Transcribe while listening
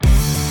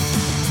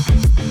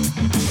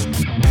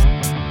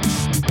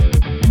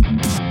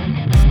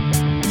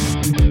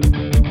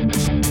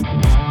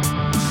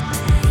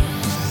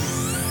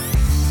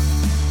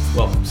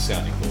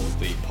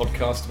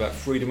podcast about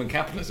freedom and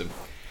capitalism.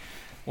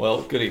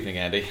 Well, good evening,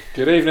 Andy.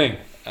 Good evening.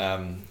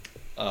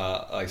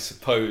 I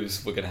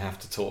suppose we're going to have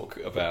to talk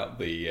about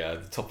the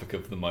topic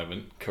of the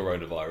moment,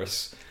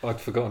 coronavirus. I'd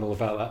forgotten all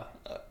about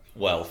that.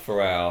 Well,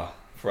 for our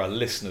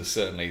listeners,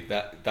 certainly,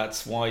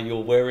 that's why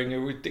you're wearing a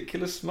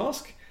ridiculous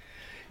mask.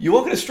 You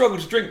are going to struggle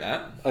to drink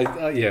that.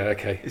 Yeah,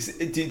 okay.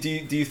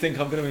 Do you think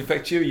I'm going to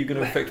infect you? Are you going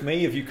to infect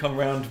me? Have you come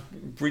round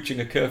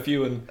breaching a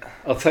curfew? And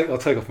I'll take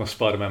off my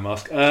Spider-Man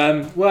mask.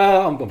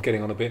 Well, I'm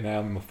getting on a bit now.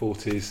 I'm in my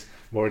 40s.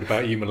 Worried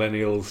about you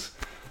millennials.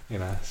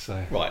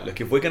 So right.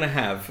 Look, if we're going to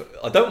have,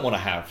 I don't want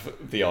to have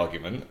the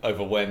argument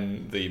over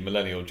when the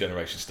millennial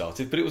generation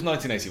started, but it was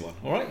 1981.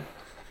 All right.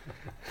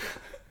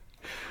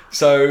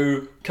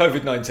 So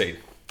COVID-19.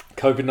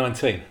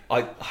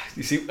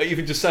 You see,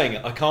 even just saying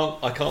it, I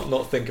can't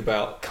not think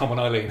about. Come on,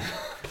 Eileen.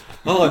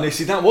 Oh, no,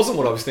 see, that wasn't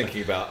what I was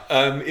thinking about.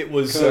 It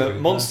was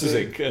Monsters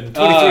Inc. and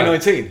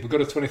 2319. We've got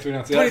a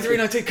 2319.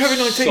 2319,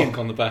 COVID-19. Sock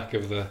on the back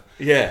of the.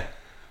 Yeah.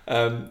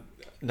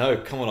 No,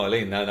 come on,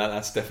 Eileen. No,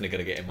 that's definitely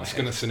going to get in my head. It's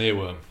going to an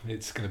earworm.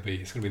 It's going to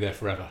be there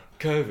forever.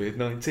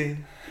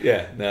 COVID-19.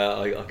 Yeah,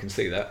 no, I can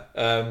see that.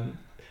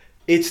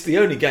 It's the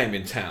only game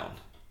in town.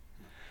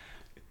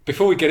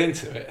 Before we get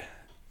into it,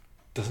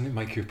 doesn't it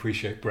make you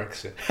appreciate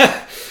Brexit?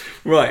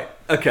 Right.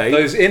 Okay.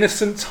 Those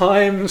innocent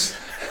times.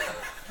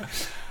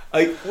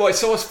 Right.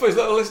 So I suppose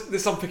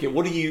let's unpick it.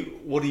 What do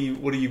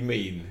you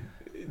mean?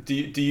 Do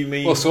you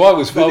mean? Well, so I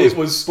was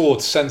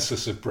bored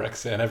senseless of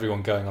Brexit and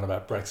everyone going on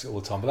about Brexit all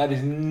the time, but that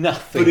is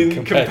nothing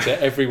compared to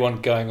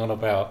everyone going on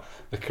about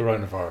the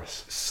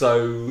coronavirus.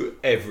 So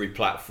every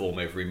platform,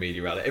 every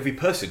media outlet, every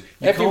person,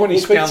 everyone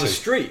can't walk down the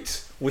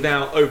street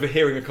without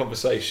overhearing a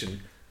conversation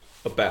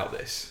about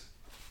this.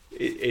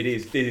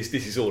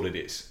 This is all it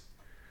is.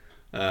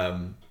 I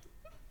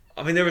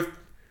mean, there are.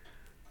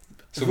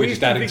 So we're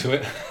just adding to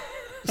it.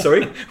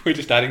 Sorry, we're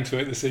just adding to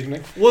it this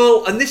evening.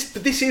 Well, and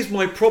this is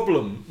my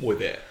problem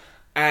with it,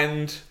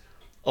 and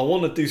I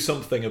want to do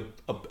something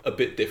a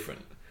bit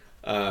different.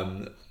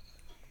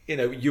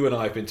 You and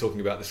I have been talking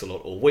about this a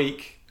lot all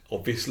week.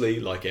 Obviously,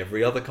 like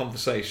every other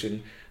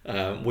conversation,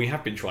 we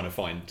have been trying to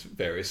find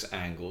various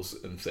angles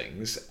and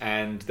things,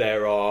 and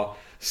there are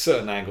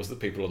certain angles that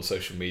people on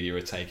social media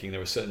are taking.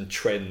 There are certain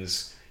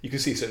trends. You can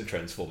see certain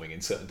trends forming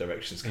in certain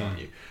directions, can't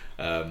you?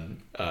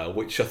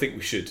 Which I think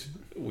we should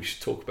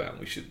talk about and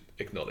we should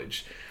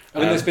acknowledge. I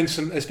mean, there's been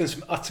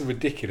some utter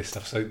ridiculous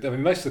stuff. So I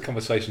mean, most of the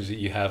conversations that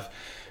you have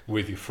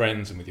with your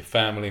friends and with your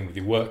family and with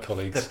your work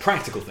colleagues, they're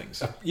practical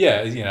things.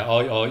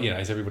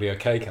 Is everybody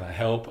okay? Can I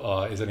help?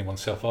 Is anyone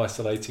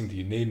self-isolating? Do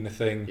you need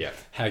anything? Yeah.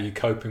 How are you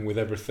coping with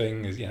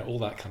everything? All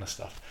that kind of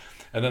stuff.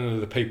 And then there are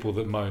the people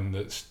that moan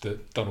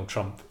that Donald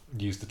Trump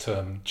used the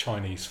term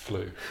Chinese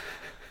flu.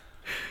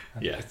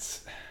 Yeah.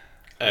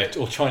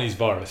 Or Chinese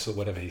virus or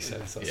whatever he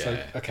says.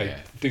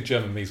 Do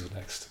German measles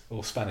next,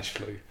 or Spanish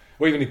flu,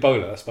 or even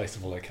Ebola. That's based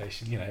on the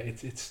location.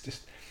 It's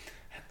just.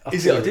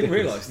 Is it? I didn't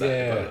realise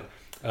that.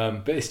 Yeah.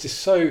 But it's just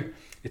so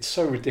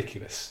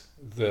ridiculous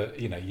that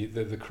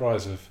the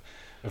cries of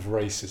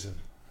racism.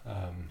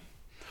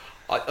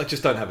 I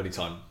just don't have any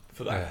time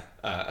for that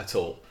at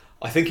all.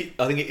 I think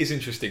it is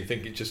interesting.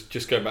 Thinking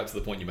just going back to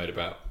the point you made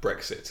about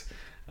Brexit.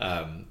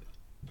 I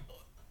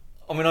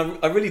mean,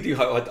 I really do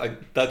hope. I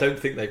don't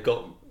think they've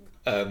got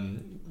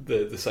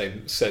the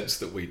same sense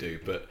that we do,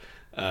 but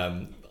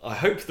I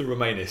hope the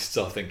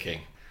Remainists are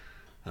thinking,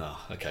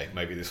 okay,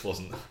 maybe it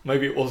wasn't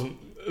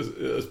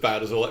as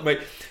bad as all that.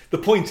 The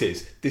point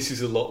is, this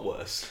is a lot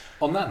worse.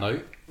 On that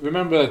note,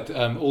 remember I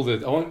don't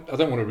want to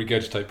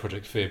regurgitate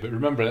Project Fear, but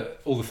remember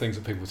all the things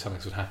that people were telling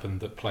us would happen: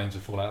 that planes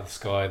would fall out of the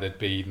sky, there'd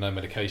be no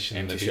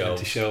medication, there'd be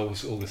empty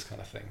shelves, all this kind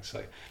of thing.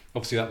 So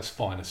obviously that was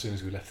fine as soon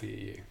as we left the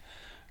EU.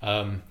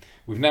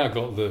 We've now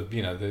got the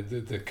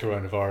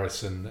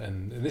coronavirus,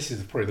 and this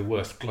is probably the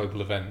worst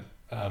global event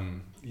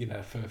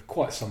for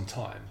quite some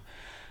time,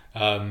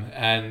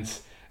 and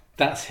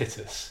that's hit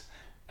us,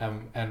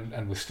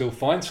 and we're still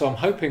fine. So I'm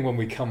hoping when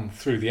we come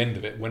through the end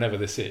of it, whenever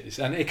this is,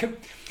 and it could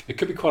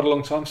be quite a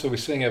long time. So we're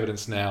seeing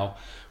evidence now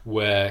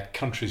where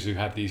countries who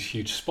had these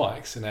huge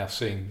spikes are now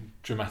seeing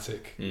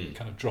dramatic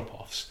kind of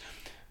drop-offs.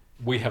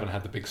 We haven't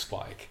had the big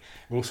spike.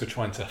 We're also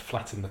trying to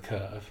flatten the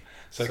curve.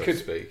 So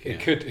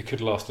it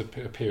could last a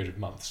period of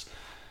months.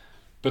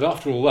 But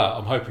after all that,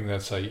 I'm hoping they'll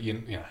say,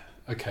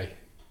 okay,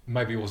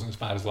 maybe it wasn't as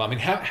bad as well. I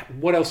mean,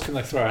 what else can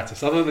they throw at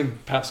us other than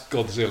perhaps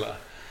Godzilla?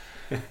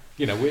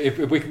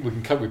 If we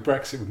can cope with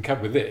Brexit, we can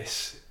cope with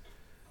this.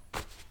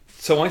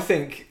 So I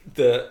think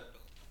that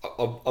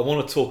I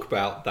want to talk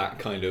about that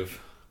kind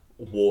of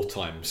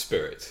wartime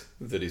spirit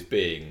that is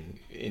being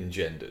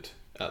engendered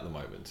at the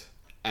moment,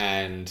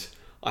 and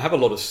I have a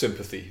lot of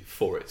sympathy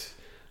for it.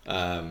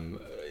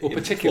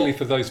 Particularly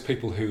for those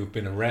people who have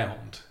been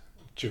around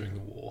during the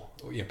war,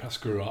 or perhaps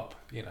grew up,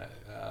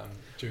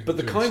 during. But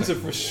the kinds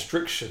of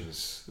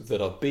restrictions that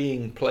are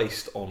being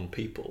placed on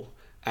people,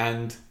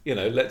 and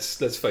let's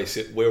face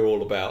it, we're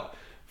all about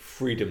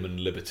freedom and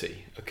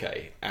liberty,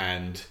 okay?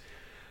 And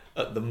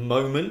at the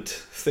moment,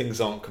 things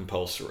aren't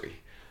compulsory,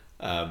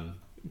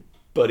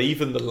 but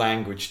even the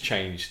language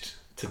changed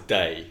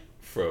today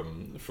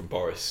from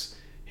Boris.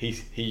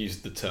 He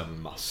used the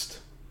term "must"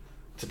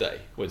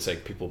 today when saying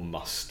people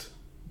must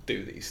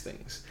do these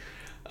things,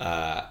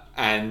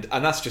 and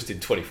that's just in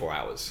 24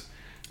 hours.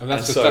 And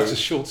that's a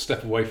short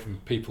step away from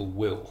people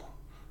will,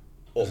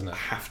 isn't it?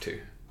 Have to,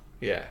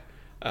 yeah.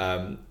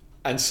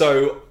 And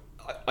so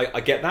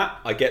I get that.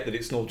 I get that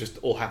it's not just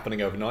all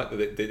happening overnight.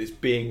 That it's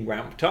being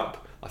ramped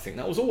up. I think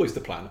that was always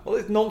the plan. Well,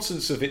 it's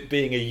nonsense of it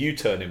being a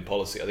U-turn in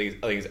policy. I think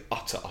it's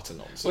utter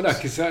nonsense. Well, no,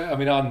 because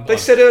they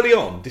said early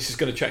on this is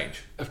going to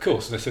change. Of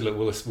course, they said, look,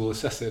 we'll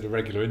assess it at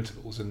regular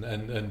intervals,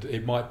 and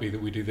it might be that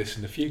we do this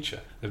in the future.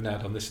 They've now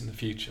done this in the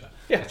future.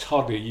 Yeah, it's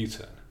hardly a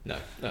U-turn. No,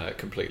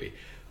 completely.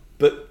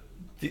 But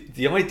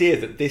the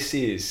idea that this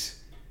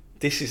is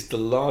the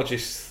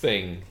largest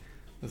thing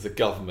that the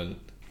government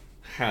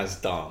has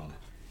done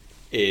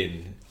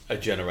in a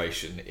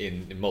generation,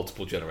 in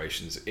multiple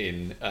generations,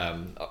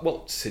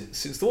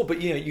 since the war. But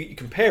you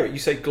compare it. You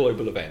say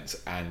global events,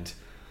 and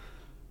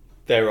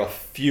there are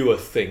fewer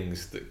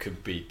things that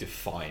could be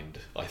defined,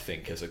 I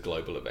think, as a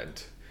global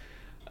event.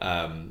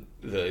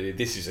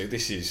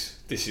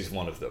 This is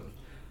one of them.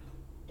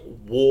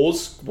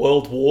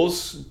 World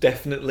wars,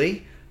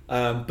 definitely.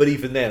 But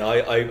even then,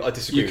 I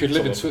disagree. You could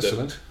live in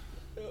Switzerland.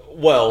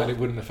 Well, and it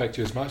wouldn't affect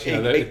you as much.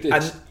 It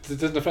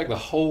doesn't affect the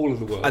whole of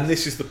the world. And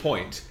this is the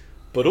point.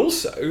 But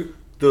also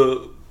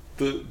the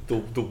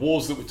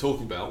wars that we're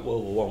talking about,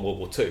 World War I, World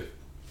War II,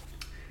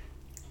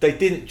 they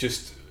didn't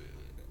just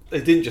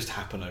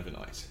happen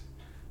overnight.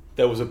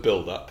 There was a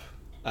build-up,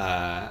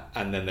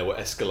 and then there were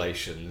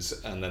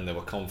escalations, and then there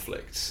were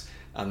conflicts,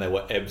 and there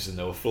were ebbs and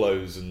there were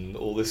flows, and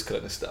all this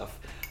kind of stuff,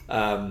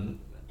 and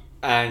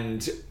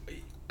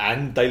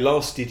they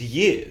lasted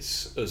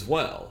years as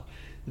well.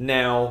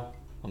 Now,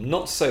 I'm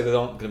not saying there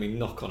aren't going to be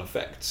knock-on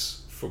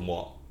effects from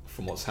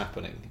what's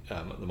happening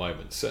at the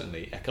moment,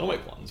 certainly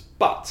economic ones,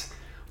 but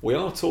we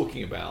are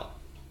talking about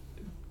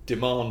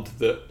demand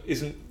that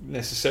isn't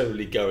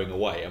necessarily going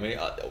away. I mean,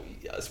 I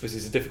suppose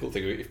it's a difficult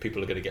thing if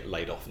people are going to get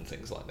laid off and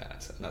things like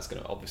that, and that's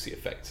going to obviously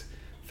affect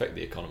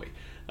the economy.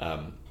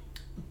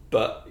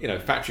 But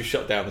factories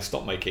shut down, they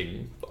stop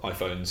making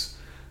iPhones.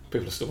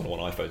 People are still going to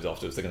want iPhones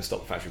afterwards. They're going to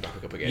stop the factory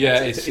back up again.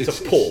 Yeah, it's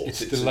a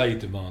pause. It's delayed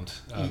demand.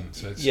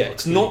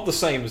 It's not the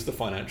same as the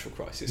financial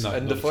crisis. No,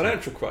 and the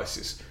financial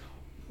crisis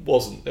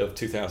of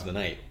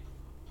 2008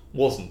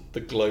 wasn't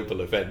the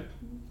global event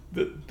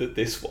that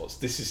this was.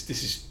 This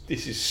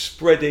is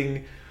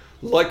spreading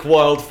like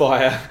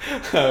wildfire,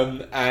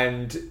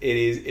 and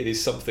it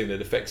is something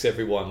that affects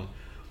everyone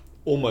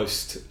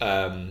almost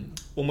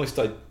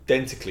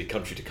identically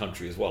country to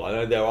country as well. I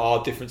know there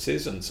are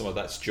differences, and some of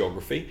that's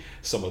geography,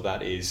 some of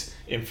that is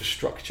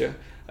infrastructure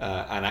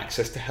and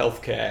access to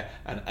healthcare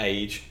and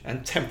age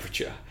and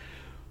temperature.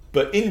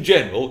 But in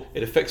general,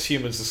 it affects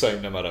humans the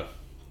same no matter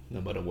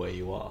where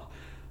you are.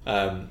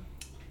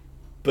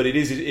 But it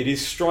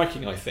is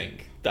striking, I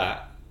think,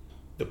 that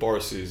the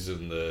Borises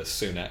and the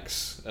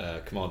Sunaks,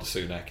 Commander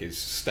Sunak is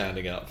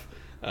standing up,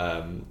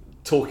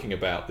 talking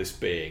about this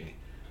being,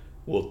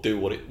 we'll do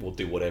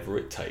whatever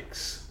it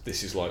takes.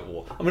 This is like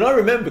war. I mean, I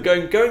remember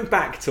going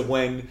back to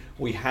when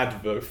we had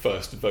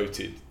first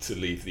voted to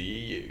leave the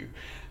EU,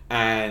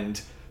 and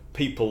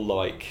people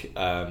like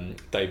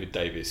David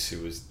Davis,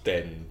 who was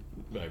then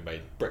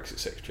made Brexit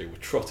secretary, were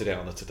trotted out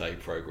on the Today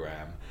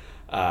programme,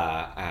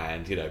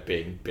 and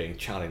being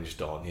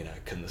challenged on,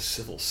 can the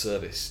civil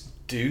service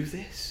do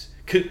this?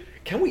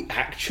 Can we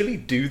actually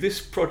do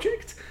this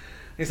project?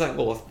 He's like,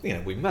 well,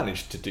 we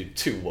managed to do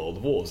 2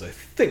 world wars. I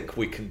think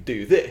we can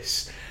do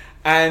this.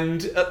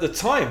 And at the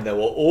time, there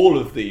were all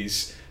of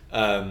these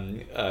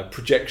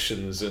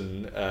projections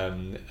and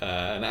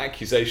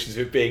accusations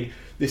of it being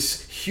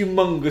this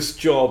humongous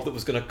job that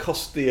was going to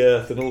cost the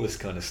earth and all this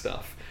kind of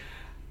stuff.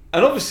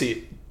 And obviously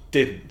it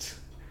didn't,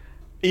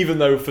 even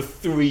though for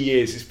 3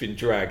 years it's been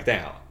dragged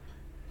out.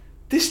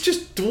 This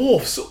just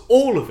dwarfs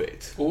all of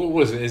it. Well,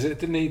 what is it?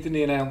 Didn't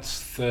he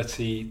announce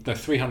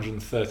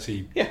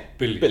 330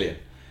 billion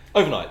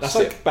overnight? That's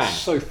it. Bang.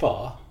 So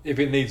far, if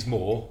it needs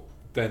more,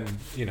 then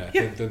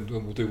then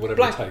we'll do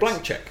whatever it takes.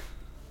 Blank check.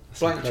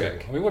 Blank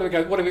check. I mean, what if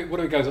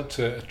it goes up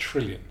to $1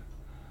 trillion?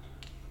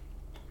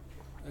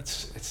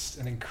 It's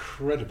an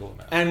incredible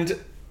amount. And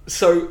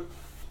so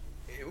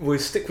we'll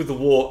stick with the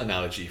war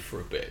analogy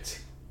for a bit.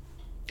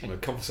 A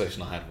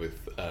conversation I had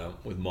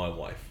with my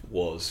wife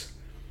was,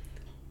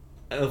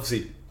 and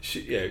obviously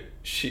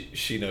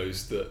she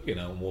knows that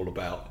I'm all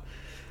about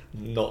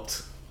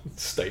not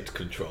state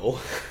control.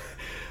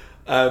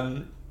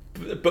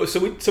 But so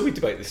we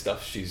debate this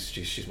stuff.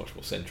 She's much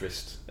more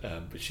centrist,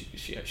 but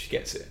she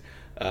gets it.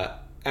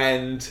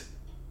 And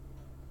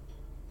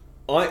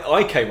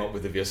I came up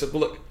with the view. I said,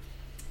 well, look,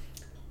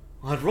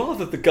 I'd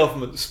rather the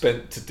government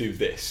spent to do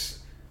this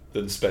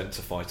than spent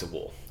to fight a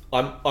war.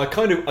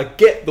 I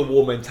get the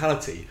war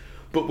mentality,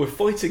 but we're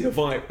fighting a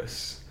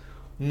virus,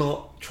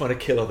 not trying to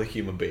kill other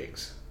human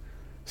beings.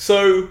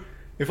 So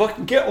if I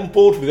can get on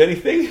board with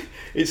anything,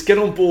 it's get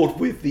on board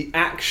with the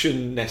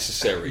action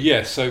necessary.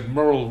 Yeah, so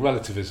moral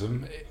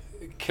relativism,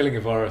 killing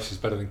a virus is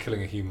better than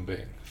killing a human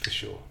being, for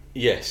sure.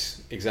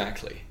 Yes,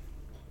 exactly.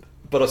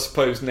 But I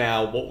suppose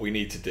now what we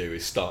need to do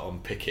is start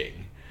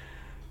unpicking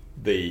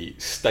the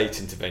state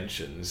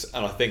interventions,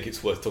 and I think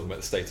it's worth talking about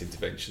the state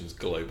interventions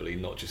globally,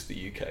 not just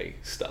the UK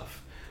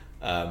stuff,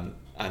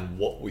 and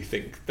what we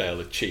think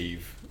they'll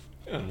achieve,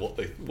 and what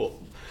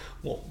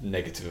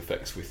negative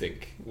effects we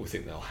think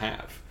they'll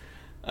have.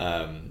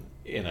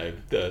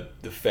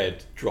 The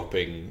Fed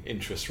dropping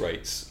interest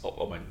rates.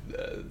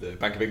 The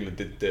Bank of England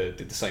did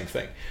the same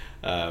thing.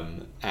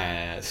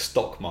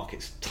 Stock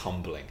markets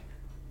tumbling.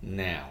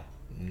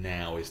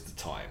 Now is the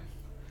time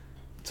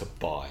to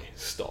buy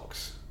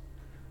stocks.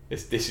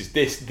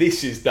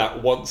 This is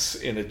that once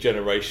in a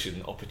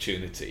generation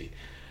opportunity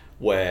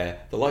where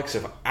the likes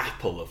of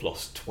Apple have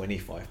lost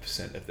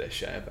 25% of their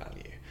share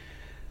value.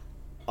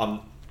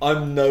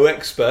 I'm no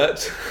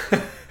expert,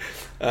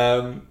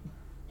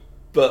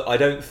 but I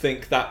don't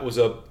think that was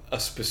a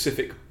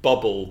specific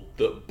bubble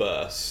that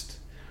burst.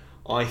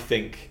 I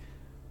think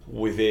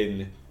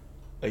within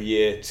a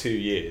year, 2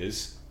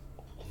 years,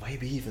 or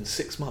maybe even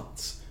 6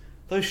 months,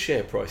 those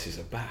share prices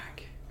are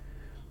back,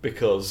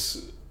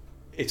 because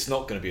it's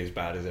not going to be as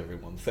bad as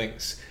everyone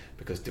thinks,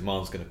 because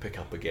demand's going to pick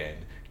up again,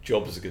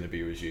 jobs are going to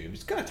be resumed.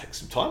 It's going to take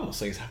some time. I'm not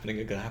saying it's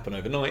going to happen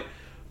overnight,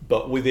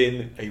 but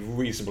within a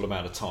reasonable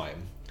amount of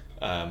time,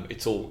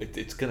 it's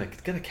going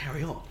to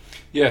carry on.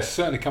 Yes,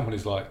 certainly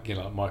companies like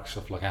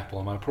Microsoft, like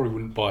Apple. I probably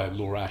wouldn't buy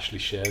Laura Ashley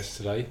shares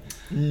today.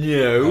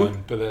 No,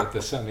 but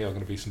there certainly are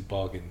going to be some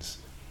bargains.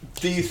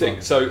 Do you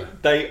think so?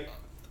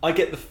 I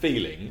get the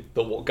feeling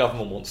that what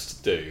government wants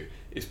to do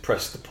is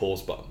press the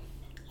pause button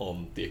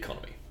on the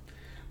economy.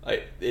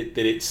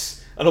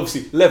 It's and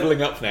obviously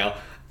levelling up now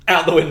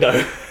out the window.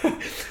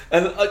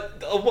 And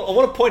I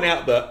want to point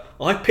out that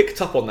I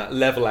picked up on that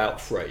level out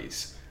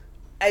phrase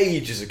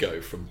ages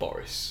ago from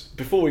Boris,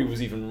 before he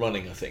was even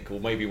running, I think, or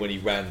maybe when he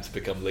ran to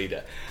become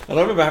leader. And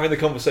I remember having the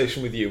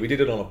conversation with you. We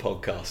did it on a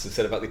podcast and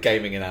said about the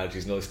gaming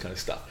analogies and all this kind of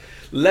stuff.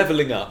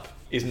 Leveling up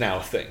is now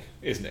a thing,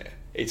 isn't it?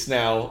 It's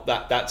now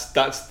that's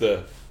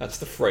the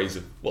phrase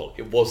of, well,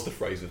 it was the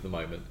phrase of the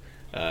moment.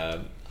 I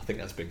think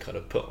that's been kind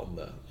of put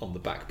on the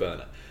back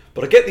burner.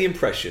 But I get the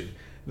impression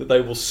that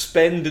they will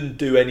spend and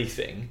do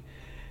anything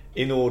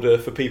in order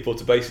for people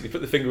to basically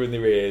put the finger in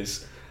their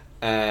ears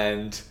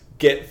and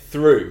get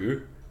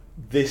through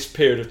this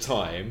period of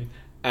time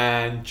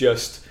and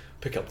just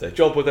pick up their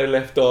job where they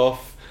left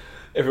off.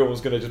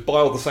 Everyone's going to just buy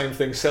all the same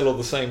things, sell all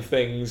the same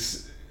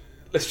things.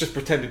 Let's just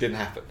pretend it didn't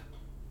happen.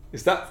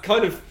 Is that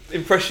kind of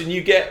impression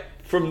you get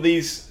from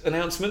these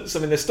announcements? I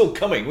mean, they're still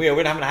coming. We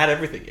haven't had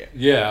everything yet.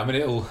 Yeah, I mean,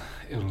 it'll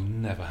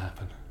never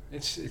happen.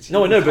 It's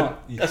no, I know,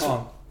 but you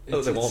can't.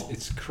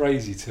 It's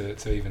crazy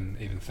to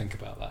even think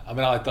about that. I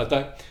mean, I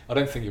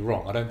don't think you're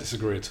wrong. I don't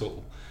disagree at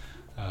all.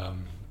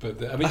 But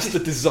that's the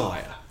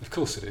desire. Of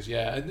course it is.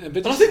 Yeah,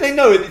 but I think they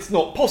know it's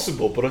not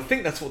possible. But I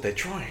think that's what they're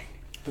trying.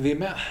 But the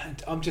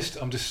amount, I'm just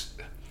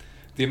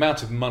the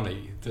amount of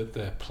money that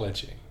they're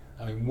pledging.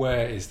 I mean,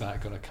 where is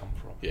that going to come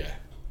from?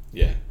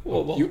 Yeah.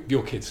 Well,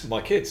 your kids.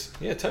 My kids.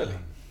 Yeah, totally.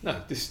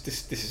 No, this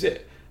is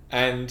it.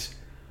 And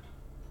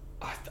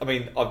I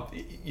mean,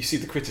 you see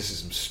the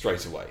criticism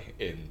straight away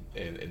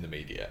in the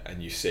media,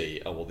 and you see,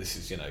 this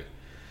is,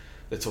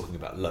 they're talking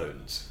about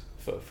loans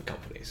for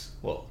companies.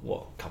 Well,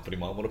 what company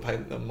might want to pay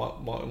them,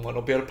 might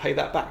not be able to pay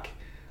that back.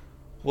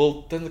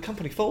 Well, then the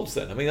company folds.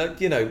 Then I mean,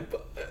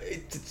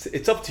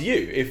 it's up to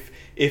you.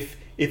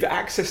 If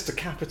access to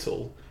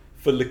capital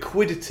for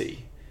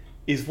liquidity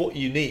is what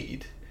you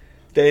need,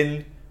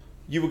 then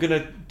you were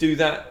going to do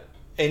that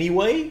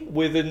anyway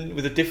with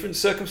a different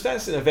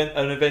circumstance, an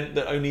event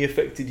that only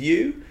affected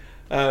you.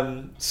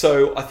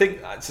 So I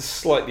think that's a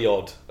slightly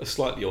odd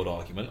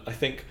argument. I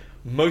think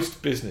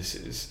most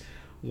businesses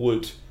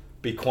would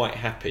be quite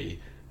happy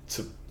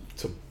to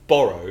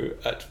borrow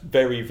at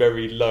very,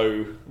 very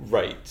low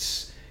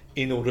rates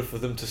in order for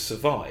them to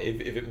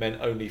survive, if it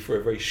meant only for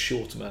a very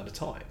short amount of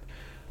time.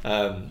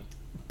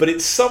 But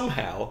it's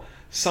somehow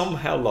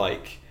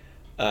like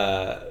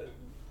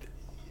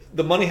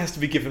the money has to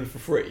be given for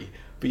free,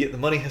 but yet the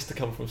money has to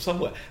come from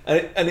somewhere,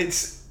 and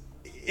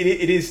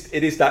it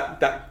is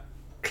that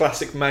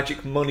classic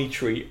magic money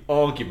tree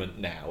argument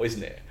now,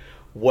 isn't it?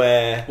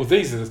 Where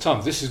these are the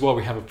times. This is why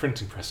we have a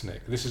printing press,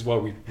 Nick. This is why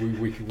we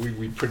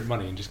print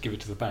money and just give it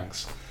to the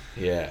banks.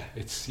 Yeah,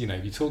 it's you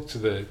talk to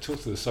the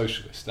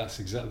socialists. That's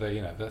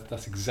exactly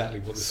that's exactly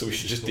what. So we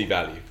should just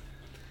devalue.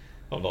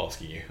 I'm not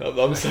asking you.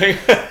 I'm saying.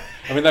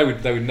 I mean, they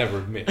would never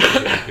admit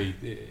that it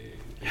would be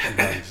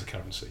devalued as a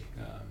currency,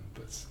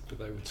 but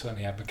they would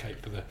certainly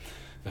advocate for the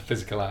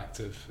physical act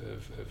of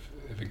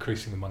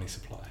increasing the money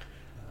supply.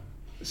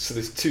 So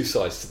there's two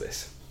sides to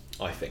this.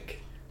 I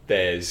think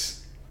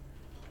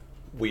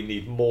we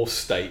need more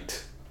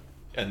state,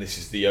 and this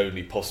is the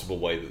only possible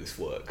way that this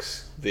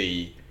works.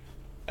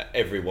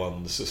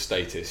 Everyone's a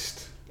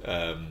statist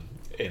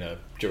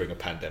during a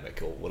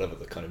pandemic, or whatever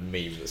the kind of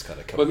meme that's kind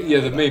of coming. Well,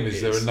 yeah, the meme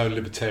is there are no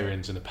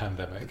libertarians in a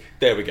pandemic.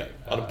 There we go.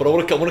 But I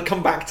want to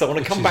come back to that. I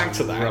want to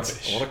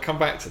come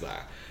back to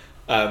that.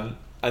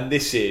 And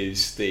this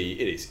is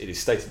it is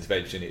state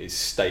intervention. It is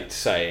state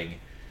saying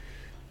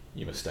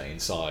you must stay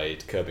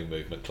inside, curbing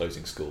movement,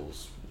 closing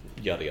schools,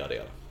 yada yada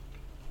yada.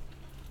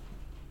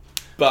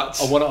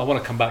 But I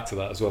want to come back to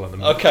that as well in a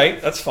minute. Okay,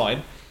 that's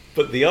fine.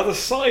 But the other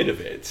side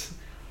of it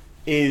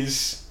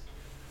is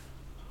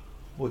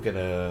we're going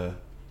to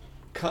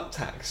cut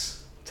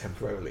tax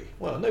temporarily.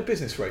 Well, no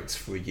business rates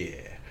for a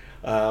year.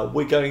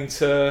 We're going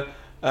to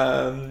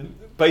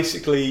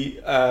basically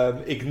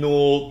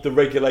ignore the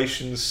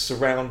regulations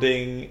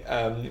surrounding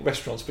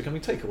restaurants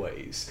becoming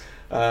takeaways,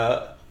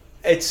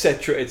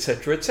 etc.,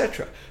 etc.,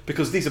 etc.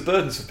 Because these are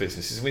burdens for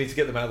businesses and we need to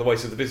get them out of the way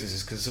so the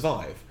businesses can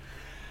survive.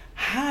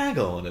 Hang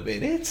on a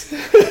minute.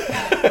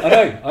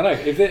 I know.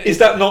 Is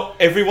that not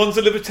everyone's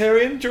a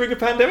libertarian during a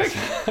pandemic?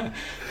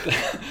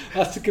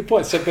 That's a good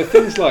point. So, but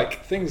things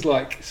like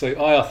so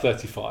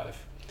IR35,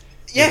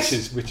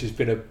 yes, which has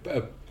been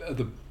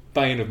the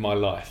bane of my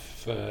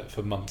life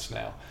for months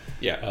now.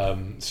 Yeah.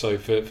 So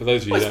for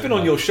those of you, it's been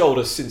on your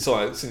shoulders since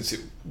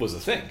it was a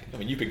thing. I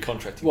mean, you've been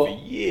contracting for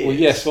years. Well,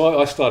 yes. So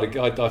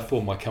I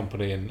formed my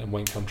company and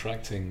went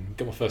contracting.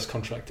 Got my first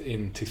contract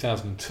in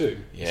 2002.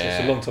 Yeah. So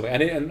it's a long time,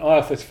 and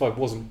IR35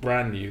 wasn't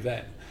brand new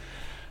then.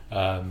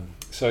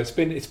 So it's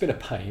been a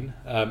pain.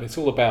 It's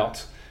all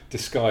about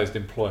disguised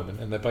employment,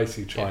 and they're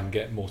basically trying to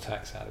get more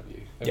tax out of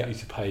you. They want you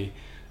to pay,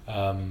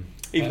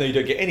 even though you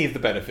don't get any of the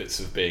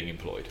benefits of being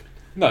employed.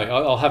 No,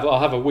 I'll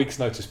have a week's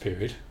notice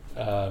period.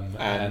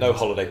 And no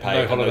holiday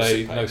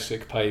pay, no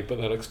sick pay, but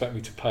they'll expect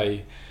me to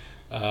pay,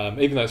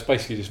 even though it's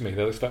basically just me,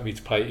 they'll expect me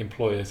to pay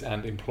employers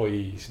and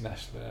employees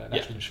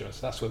national insurance.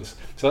 That's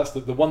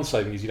the one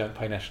saving is you don't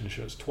pay national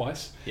insurance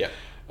twice. Yeah.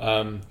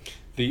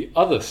 The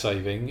other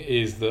saving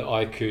is that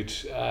I could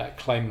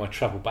claim my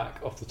travel back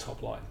off the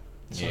top line.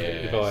 So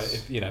if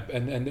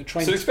and the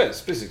train. So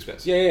business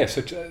expense. Yeah.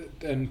 So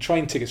and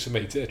train tickets for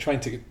me, a train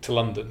ticket to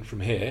London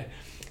from here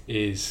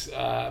is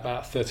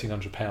about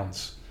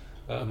 £1,300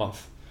 a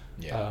month.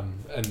 Yeah.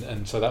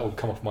 And so that will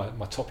come off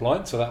my top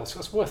line. So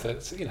that's worth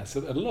it. It's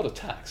a lot of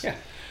tax. Yeah.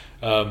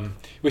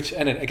 Which,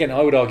 and again,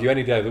 I would argue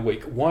any day of the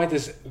week. Why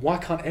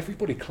can't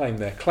everybody claim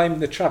their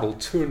travel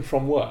to and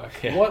from work?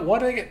 Yeah. Why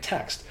do they get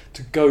taxed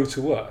to go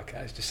to work?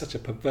 It's just such a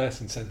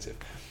perverse incentive.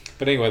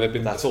 But anyway,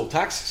 that's all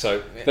tax.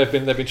 So they've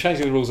been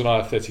changing the rules on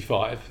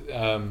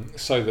IR35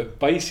 so that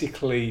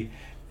basically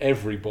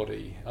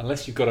everybody,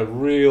 unless you've got a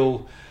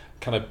real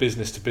kind of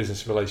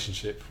business-to-business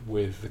relationship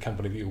with the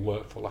company that you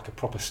work for, like a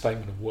proper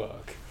statement of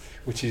work,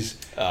 which is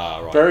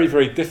very,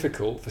 very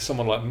difficult for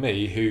someone like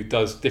me who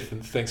does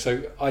different things.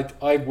 So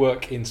I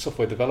work in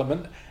software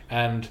development,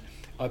 and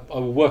I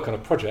will work on a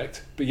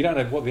project, but you don't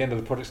know what the end of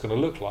the project's going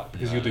to look like,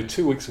 because you'll do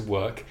 2 weeks of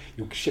work,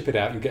 you'll ship it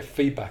out, you'll get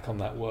feedback on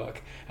that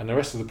work, and the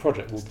rest of the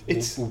project will be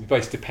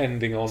based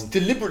depending on... It's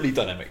deliberately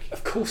dynamic.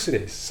 Of course it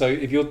is. So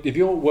if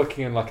you're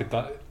working in like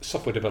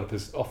software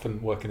developers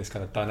often work in this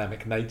kind of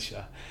dynamic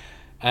nature,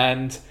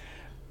 and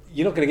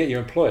you're not going to get your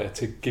employer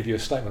to give you a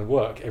statement of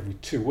work every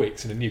 2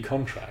 weeks in a new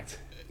contract.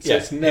 So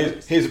it's never,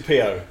 here's a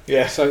PO.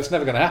 Yeah. So it's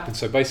never going to happen.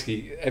 So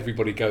basically,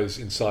 everybody goes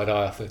inside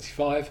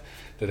IR35.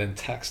 They're then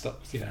taxed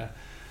up, they're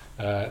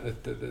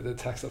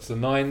taxed up to the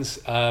nines.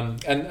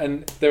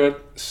 And there are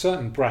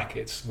certain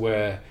brackets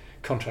where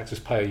contractors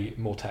pay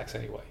more tax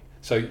anyway.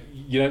 So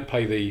you don't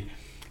pay the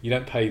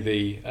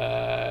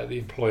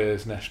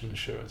employer's national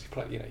insurance.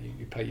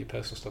 You pay your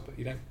personal stuff, but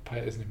you don't pay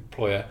it as an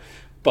employer.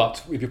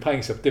 But if you're paying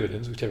yourself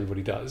dividends, which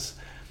everybody does,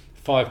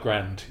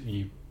 $5,000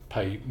 you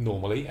pay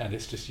normally, and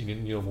it's just your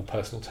normal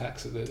personal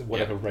tax at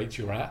whatever rate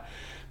you're at.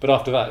 But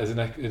after that, there's an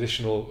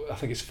additional, I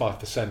think it's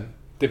 5%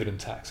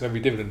 dividend tax. So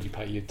every dividend you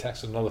pay, you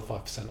tax another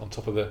 5% on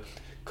top of the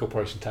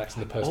corporation tax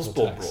and the personal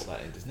Osborne tax. Brought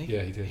that in, didn't he?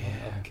 Yeah, he did. Yeah.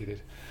 I think he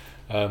did.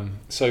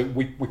 So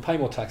we pay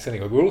more tax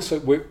anyway.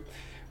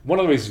 One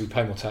of the reasons we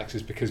pay more tax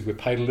is because we're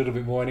paid a little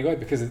bit more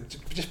anyway,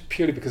 just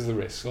purely because of the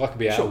risk. So I could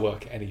be out of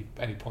work at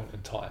any point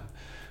in time.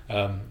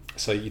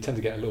 So you tend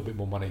to get a little bit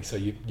more money, so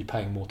you're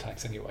paying more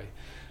tax anyway.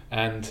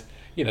 And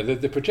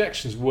the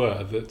projections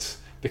were that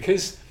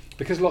because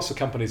lots of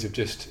companies have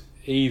just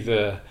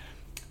either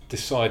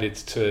decided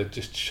to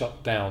just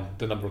shut down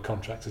the number of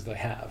contractors they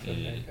have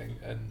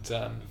and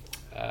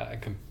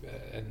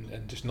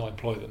just not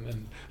employ them,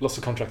 and lots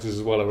of contractors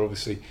as well are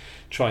obviously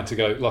trying to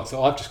go.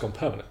 So I've just gone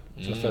permanent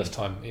for the first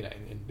time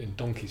in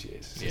donkey's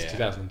years since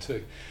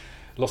 2002.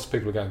 Lots of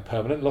people are going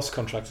permanent. Lots of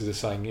contractors are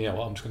saying, I've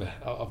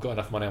got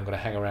enough money, I'm going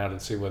to hang around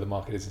and see where the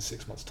market is in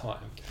 6 months'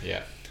 time.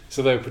 Yeah.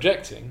 So they were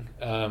projecting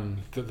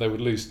that they would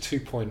lose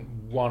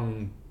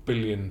 £2.1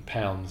 billion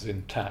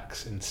in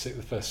tax in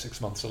the first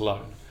 6 months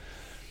alone.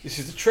 This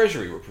is the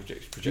Treasury were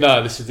projecting.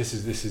 No, this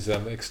is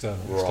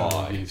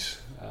external views.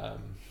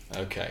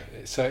 Okay.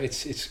 So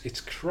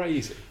it's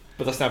crazy.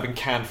 But that's now been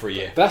canned for a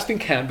year. That's been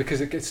canned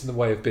because it gets in the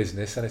way of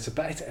business, and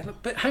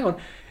but hang on.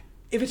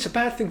 If it's a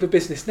bad thing for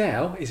business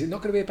now, is it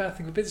not going to be a bad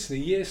thing for business in a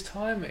year's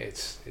time?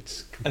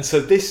 And so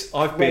this,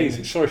 I've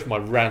been... Sorry for my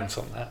rant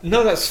on that.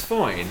 No, that's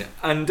fine.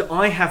 And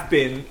I have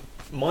been...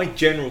 My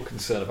general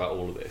concern about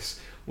all of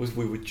this was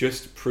we were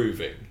just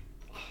proving...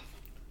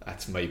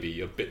 That's maybe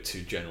a bit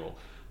too general.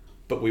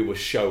 But we were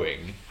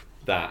showing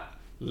that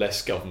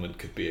less government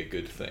could be a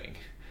good thing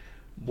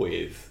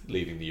with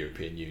leaving the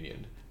European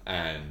Union.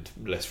 and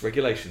less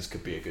regulations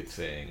could be a good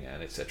thing,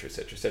 and etc.,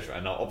 etc., etc.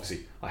 And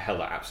obviously, I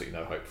held out absolutely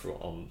no hope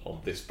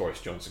on this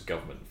Boris Johnson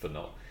government for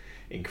not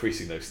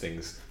increasing those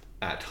things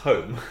at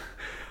home.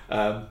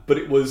 But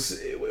it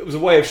was a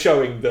way of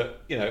showing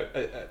that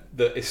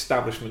the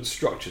establishment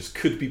structures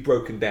could be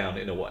broken down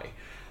in a way.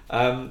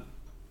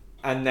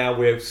 And now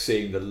we're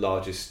seeing the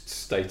largest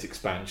state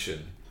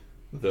expansion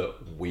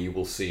that we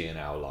will see in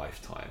our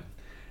lifetime,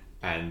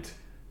 and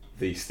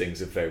these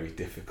things are very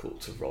difficult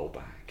to roll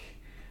back.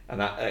 And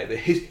that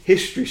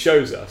history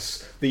shows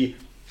us the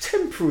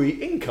temporary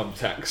income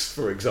tax,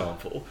 for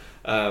example,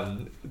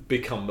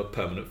 become a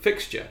permanent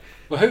fixture.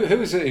 Well, who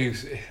was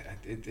it?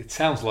 It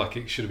sounds like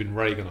it should have been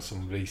Reagan or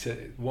somebody. He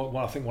said,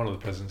 I think one of the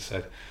presidents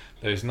said,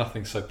 "There is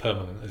nothing so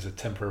permanent as a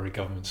temporary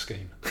government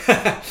scheme."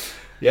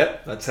 Yeah,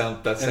 that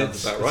sounds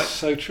about right. It's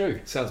so true.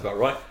 Sounds about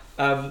right.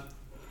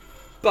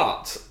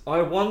 But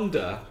I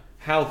wonder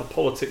how the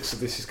politics of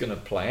this is going to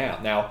play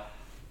out. Now,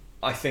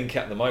 I think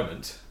at the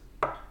moment,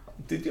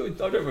 I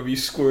don't remember you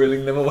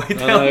squirreling them away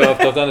down there.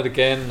 I've done it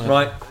again.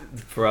 Right,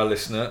 for our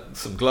listener,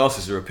 some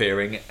glasses are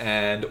appearing,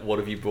 and what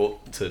have you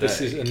brought today? This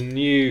is a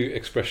new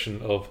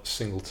expression of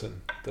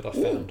singleton that I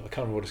found. I can't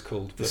remember what it's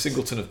called. The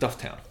singleton of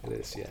Dufftown. It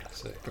is, yeah.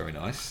 So. Very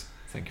nice.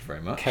 Thank you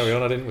very much. Carry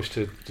on, I didn't wish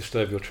to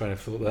disturb your train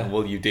of thought there.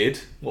 Well, you did.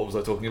 What was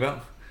I talking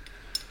about?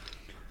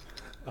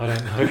 I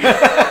don't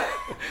know.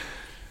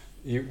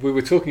 We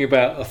were talking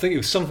about, I think it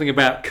was something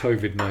about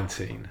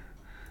COVID-19.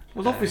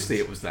 Well, obviously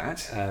it was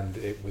that. And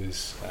it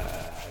was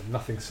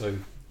nothing so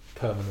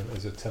permanent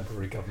as a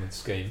temporary government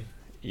scheme.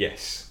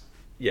 Yes.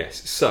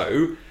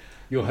 So...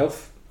 Your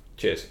health?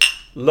 Cheers.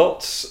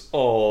 Lots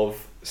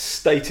of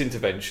state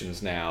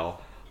interventions now.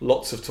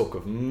 Lots of talk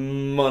of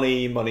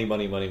money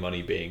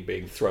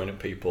being thrown at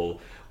people,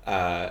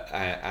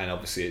 and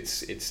obviously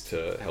it's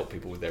to help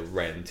people with their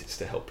rent. It's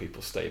to help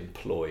people stay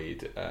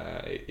employed.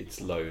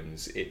 It's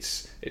loans.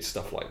 It's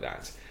stuff like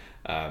that,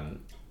 and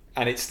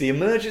it's the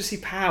emergency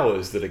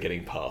powers that are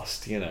getting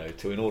passed, in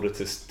order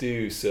to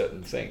do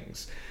certain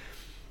things.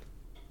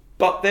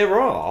 But there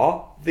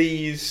are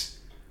these,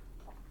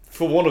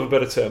 for want of a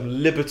better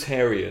term,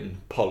 libertarian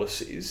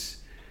policies.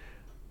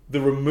 The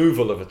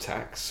removal of a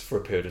tax for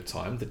a period of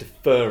time, the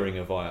deferring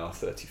of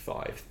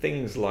IR35,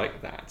 things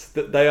like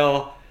that they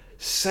are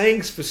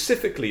saying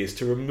specifically is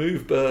to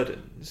remove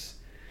burdens.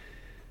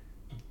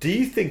 Do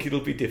you think it'll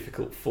be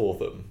difficult for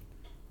them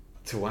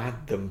to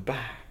add them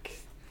back?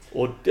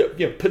 Or,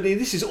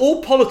 this is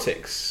all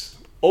politics,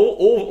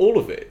 all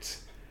of it.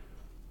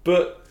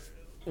 But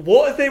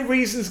what are their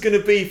reasons going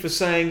to be for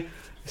saying,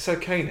 it's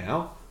okay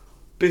now,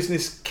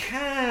 business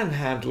can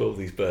handle all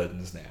these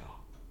burdens now?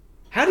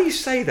 How do you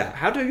say that?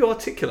 How do you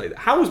articulate that?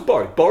 How is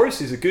Boris? Boris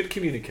is a good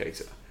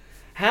communicator.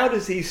 How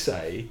does he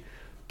say,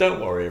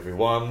 don't worry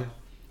everyone,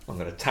 I'm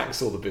going to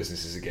tax all the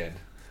businesses again?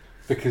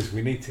 Because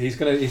we need to, he's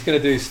going to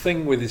do his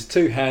thing with his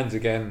two hands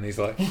again, and he's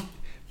like,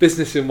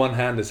 business in one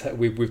hand,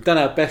 we've done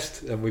our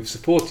best and we've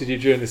supported you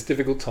during this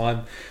difficult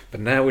time, but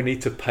now we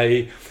need to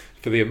pay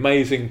for the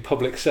amazing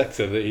public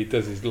sector that he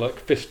does. He's like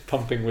fist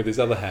pumping with his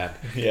other hand,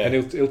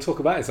 and he'll talk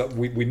about it. It's like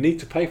we need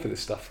to pay for this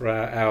stuff for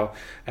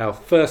our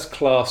first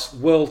class,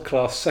 world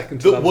class,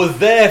 second to none that were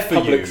there for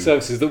public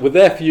services that were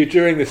there for you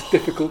during this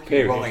difficult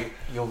period.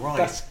 You're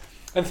right.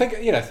 And think,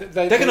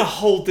 they're going to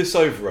hold this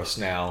over us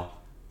now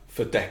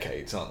for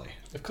decades, aren't they?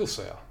 Of course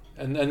they are.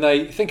 And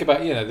they think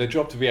about, they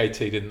dropped VAT,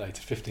 didn't they,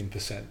 to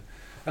 15%,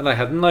 and they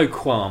had no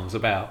qualms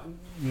about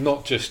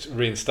not just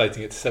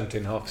reinstating it to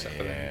 17.5%,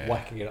 but then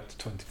whacking it up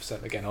to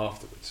 20% again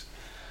afterwards.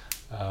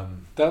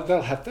 They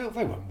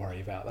won't worry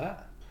about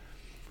that.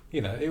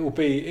 They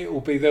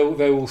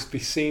will be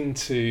seen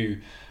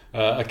to.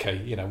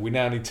 We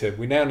now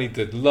need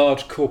the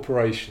large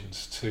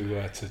corporations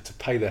to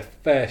pay their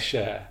fair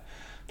share,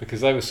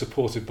 because they were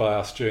supported by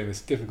us during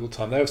this difficult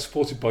time. They were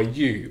supported by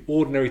you,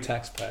 ordinary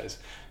taxpayers.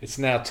 It's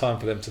now time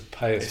for them to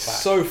pay us back.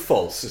 It's so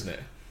false, isn't it?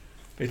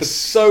 It's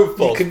so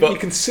false. You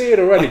can see it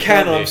already.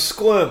 I'm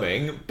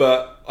squirming,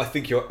 but I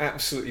think you're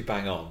absolutely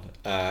bang on.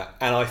 And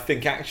I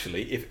think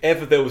actually, if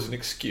ever there was an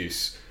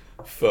excuse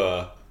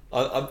for,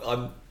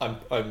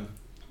 I'm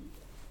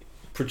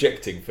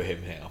projecting for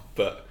him now,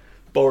 but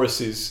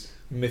Boris's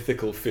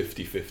mythical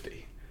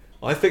 50-50.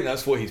 I think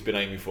that's what he's been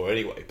aiming for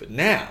anyway. But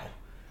now,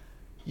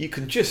 you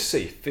can just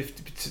see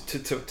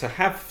 50 to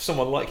have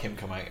someone like him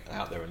come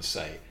out there and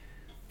say,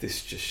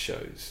 this just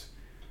shows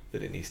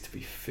that it needs to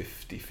be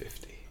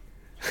 50-50.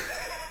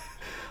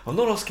 I'm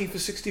not asking for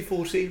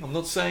 60-40. I'm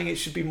not saying it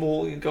should be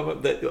more.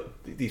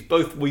 These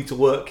both need to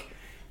work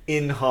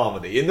in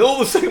harmony in all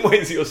the same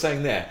ways that you're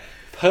saying there.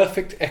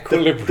 Perfect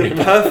equilibrium.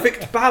 The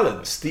perfect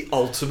balance. The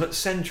ultimate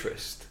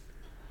centrist.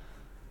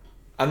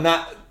 And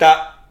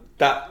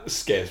that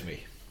scares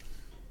me.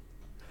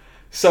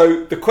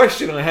 So the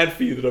question I had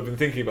for you that I've been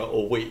thinking about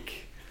all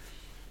week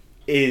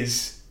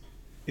is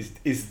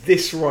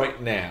this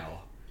right now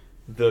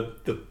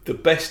the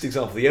best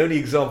example, the only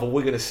example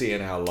we're going to see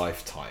in our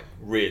lifetime,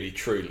 really,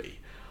 truly,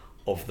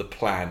 of the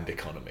planned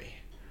economy?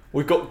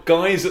 We've got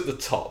guys at the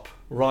top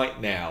right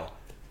now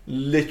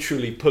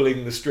literally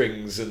pulling the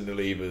strings and the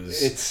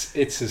levers.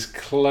 It's as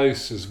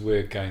close as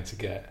we're going to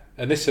get.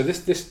 And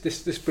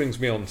this brings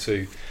me on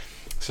to.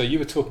 So you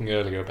were talking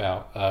earlier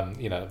about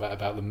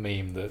about the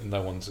meme that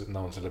no one's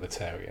a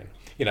libertarian.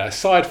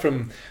 Aside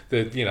from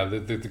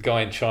the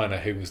guy in China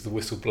who was the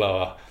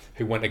whistleblower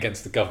who went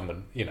against the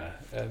government.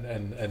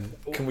 And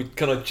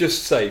can I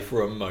just say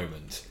for a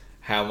moment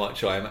how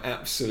much I am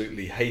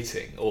absolutely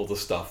hating all the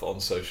stuff on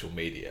social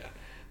media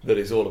that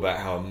is all about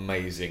how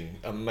amazing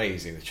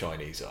the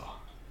Chinese are.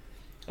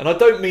 And I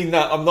don't mean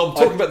that. I'm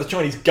talking about the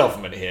Chinese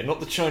government here, not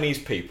the Chinese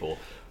people.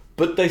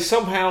 But they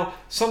somehow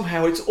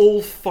it's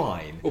all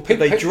fine. Well,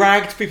 they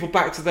dragged people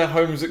back to their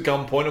homes at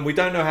gunpoint, and we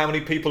don't know how many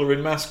people are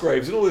in mass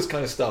graves and all this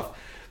kind of stuff.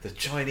 The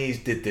Chinese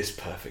did this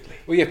perfectly.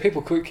 Well, yeah,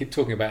 people keep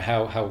talking about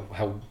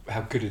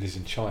how good it is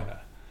in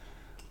China,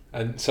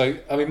 and so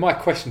I mean, my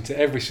question to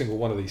every single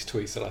one of these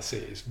tweets that I see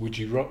is: Would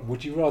you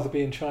rather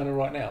be in China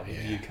right now than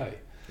the UK?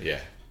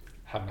 Yeah,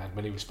 haven't had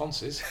many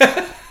responses.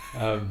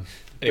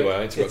 Anyway,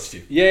 I interrupted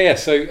you. Yeah.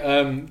 So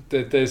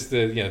there's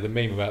the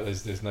meme about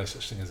there's no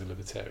such thing as a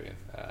libertarian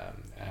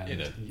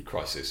in a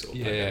crisis or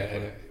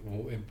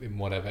in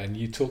whatever. And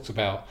you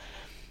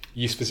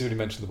specifically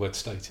mentioned the word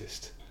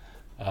statist.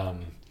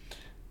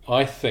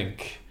 I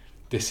think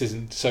this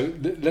isn't. So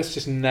let's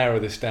just narrow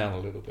this down a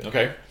little bit.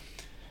 Okay.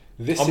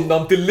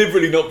 I'm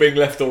deliberately not being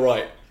left or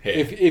right here.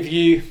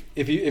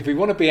 If we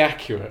want to be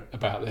accurate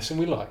about this, and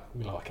we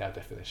like our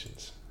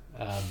definitions.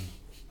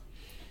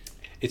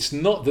 It's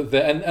not that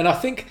and I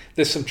think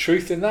there's some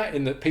truth in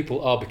that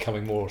people are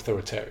becoming more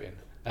authoritarian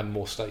and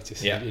more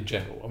statist in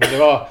general. I mean,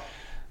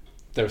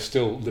 there are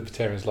still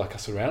libertarians like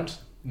us around,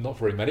 not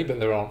very many, but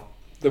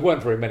there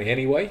weren't very many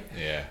anyway.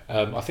 Yeah.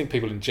 I think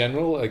people in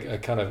general are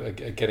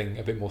getting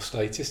a bit more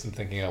statist and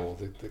thinking, oh well,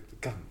 the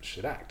government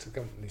should act, the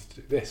government needs to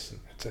do this,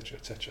 and etc.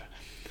 etc.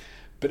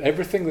 But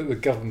everything that the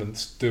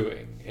government's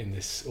doing in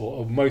this,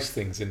 or most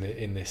things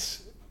in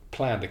this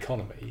planned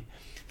economy.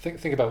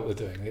 Think about what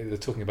they're doing. They're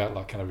talking about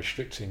like kind of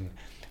restricting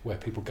where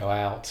people go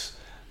out,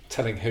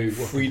 telling who...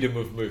 Freedom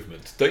of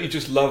movement. Don't you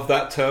just love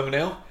that term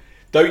now?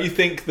 Don't you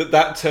think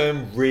that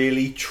term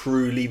really,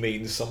 truly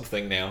means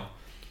something now?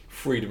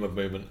 Freedom of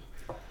movement.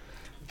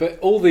 But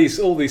all these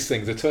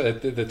things,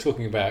 they're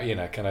talking about,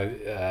 kind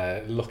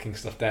of locking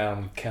stuff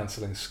down,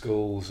 cancelling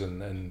schools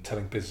and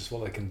telling business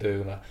what they can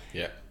do.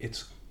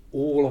 It's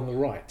all on the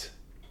right.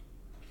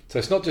 So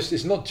it's not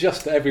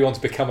just that everyone's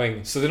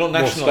becoming. So they're not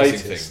nationalising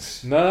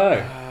things.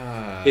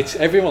 No, it's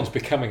everyone's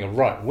becoming a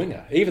right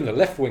winger. Even the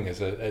left wingers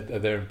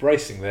they're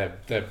embracing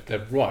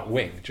their right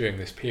wing during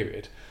this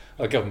period.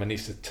 Our government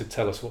needs to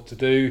tell us what to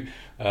do,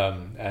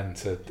 and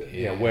to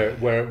where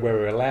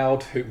we're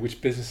allowed,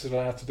 which businesses are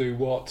allowed to do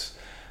what,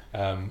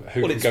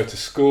 who can go to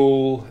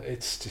school.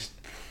 It's just.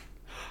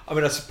 I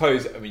mean, I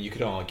suppose. I mean, you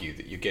could argue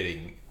that you're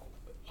getting.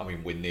 I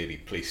mean, we're nearly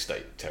police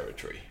state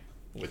territory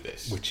with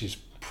this, which is.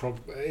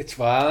 That's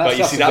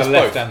the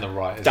left and the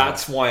right.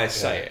 That's why I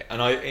say it,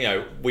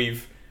 and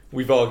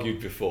we've argued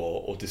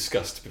before or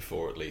discussed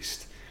before at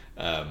least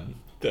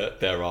that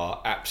there are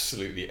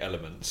absolutely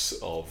elements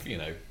of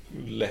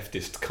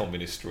leftist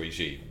communist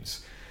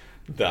regimes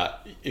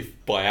that,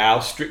 if by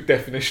our strict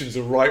definitions,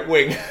 are right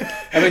wing.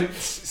 I mean,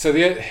 so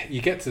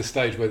you get to the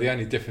stage where the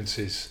only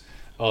differences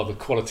are the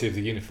quality of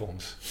the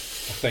uniforms.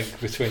 I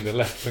think between the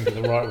left wing and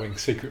the right wing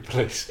secret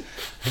police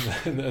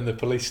and the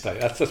police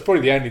state. That's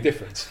probably the only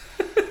difference.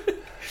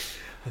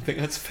 I think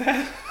that's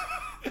fair.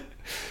 But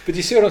do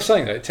you see what I'm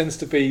saying? Though? It tends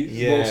to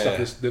be more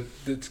stuff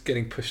that's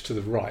getting pushed to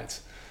the right.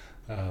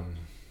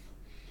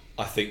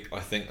 I think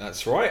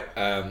that's right.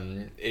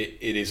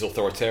 It is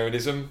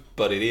authoritarianism,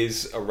 but it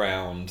is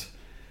around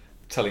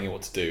telling you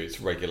what to do. It's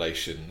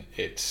regulation.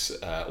 It's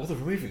or the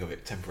removing of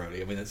it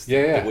temporarily. I mean, that's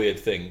the weird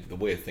thing. The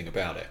weird thing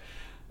about it.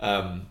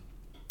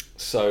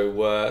 So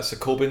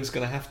Corbyn's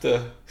going to have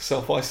to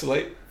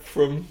self-isolate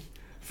for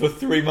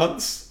 3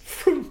 months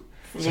from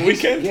the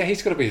weekend.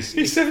 He's got to be.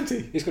 He's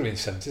 70. He's got to be in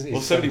 70, isn't he?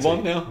 Well,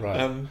 71 now.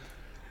 Right.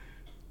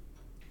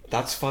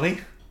 That's funny.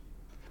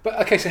 But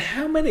okay, so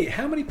how many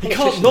politicians? He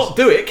can't not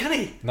do it, can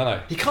he?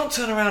 No. He can't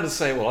turn around and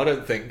say, "Well, I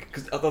don't think,"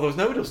 because otherwise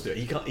nobody else do it.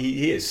 He can't.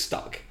 He is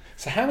stuck.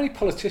 So how many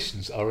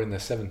politicians are in their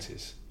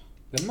 70s?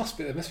 There must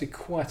be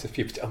quite a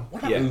few.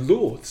 What about the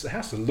Lords? The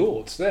House of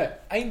Lords? They're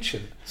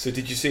ancient. So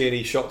did you see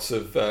any shots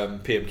of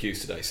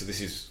PMQs today? So this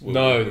is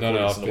no.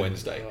 On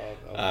Wednesday.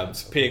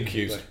 So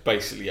PMQs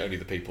basically only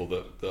the people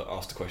that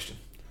asked a question.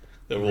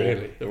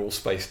 They're all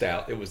spaced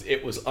out.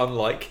 It was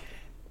unlike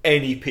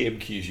any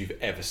PMQs you've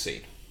ever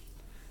seen.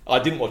 I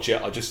didn't watch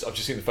it. I've just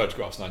seen the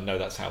photographs, and I know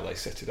that's how they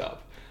set it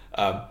up.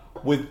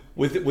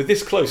 With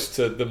this close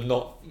to them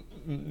not,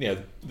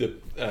 the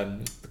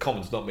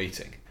Commons not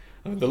meeting.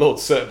 I mean, the Lord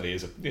certainly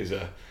is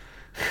a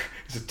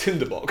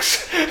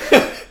tinderbox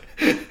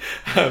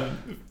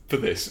for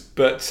this.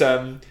 But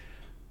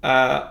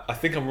I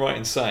think I'm right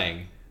in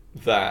saying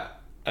that.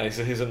 And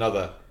here's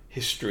another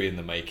history in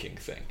the making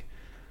thing.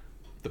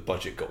 The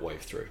budget got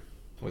waved through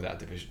without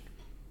division.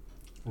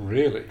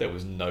 Really? There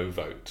was no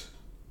vote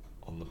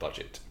on the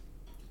budget.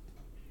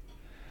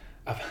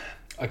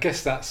 I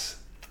guess that's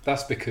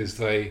That's because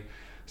they.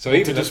 So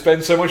even to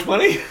spend so much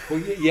money. Well,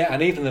 yeah,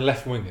 and even the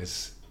left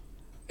wingers.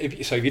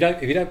 If you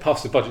don't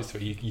pass the budget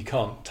through, you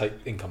can't take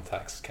income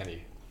tax, can you?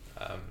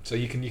 So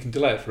you can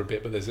delay it for a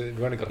bit, but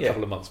we've only got a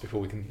couple of months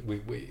before we can.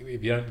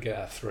 If you don't get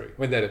that through,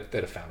 I mean, they'd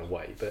have found a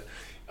way, but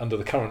under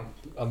the current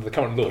law.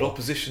 But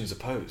oppositions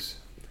oppose.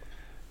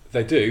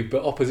 They do,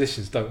 but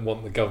oppositions don't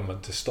want the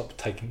government to stop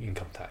taking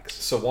income tax.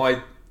 So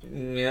why?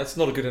 Yeah, that's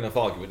not a good enough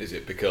argument, is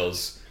it?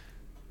 Because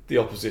the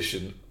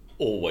opposition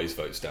always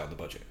votes down the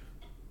budget.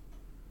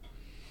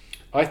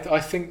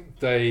 I think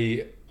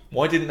they.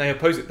 Why didn't they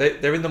oppose it?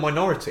 They're in the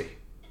minority.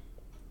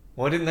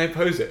 Why didn't they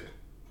oppose it?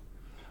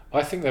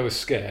 I think they were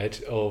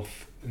scared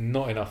of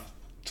not enough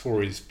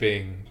Tories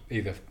being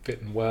either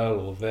fit and well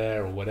or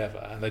there or whatever,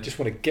 and they just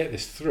want to get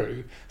this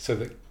through so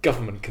that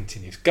government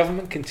continues.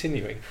 Government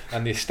continuing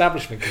and the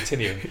establishment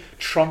continuing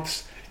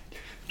trumps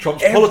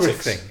everything.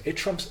 Politics. It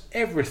trumps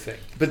everything.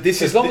 But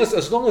this as long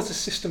as the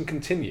system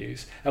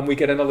continues and we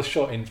get another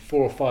shot in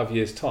 4 or 5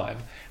 years' time,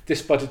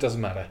 this budget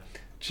doesn't matter.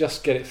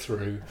 Just get it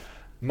through.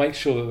 Make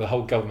sure that the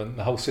whole government,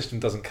 the whole system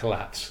doesn't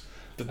collapse.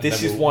 But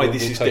this is why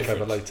this is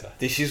different. Later.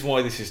 This is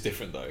why this is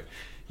different, though.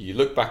 You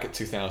look back at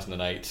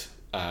 2008,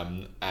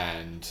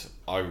 and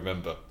I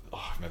remember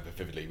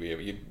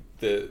vividly.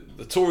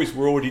 The Tories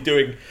were already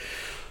doing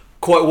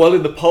quite well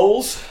in the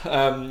polls.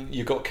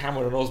 You got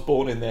Cameron and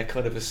Osborne in their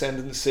kind of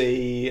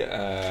ascendancy.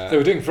 They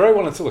were doing very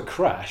well until the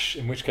crash,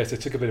 in which case they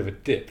took a bit of a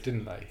dip,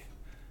 didn't they?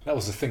 That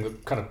was the thing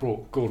that kind of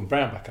brought Gordon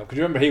Brown back up. Because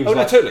you remember he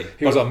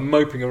was like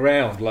moping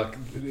around like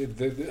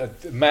a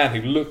man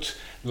who looked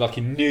like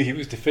he knew he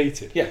was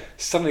defeated. Yeah.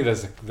 Suddenly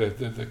there's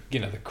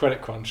the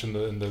credit crunch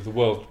and the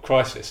world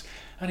crisis,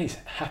 and he's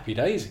happy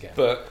days again.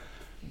 But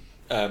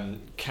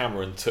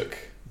Cameron took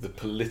the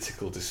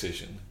political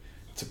decision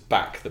to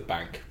back the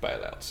bank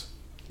bailouts.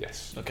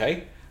 Yes.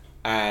 Okay.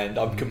 And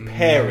I'm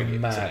comparing it to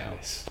now.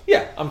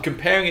 Yeah, I'm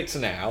comparing it to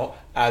now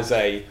as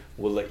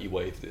we'll let you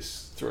wave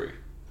this through.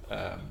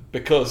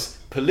 Because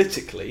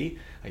politically,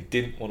 I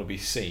didn't want to be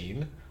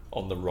seen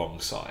on the wrong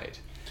side,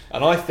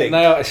 and I think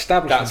they are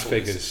establishment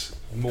figures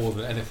more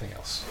than anything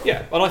else.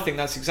 Yeah, and I think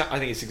I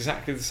think it's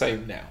exactly the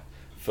same now,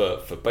 for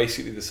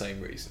basically the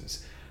same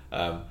reasons.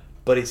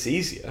 But it's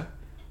easier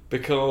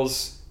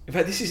because, in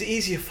fact, this is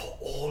easier for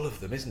all of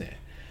them, isn't it?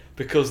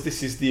 Because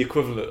this is the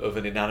equivalent of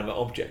an inanimate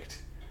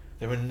object.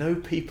 There are no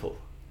people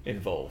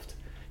involved.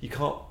 You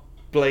can't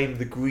blame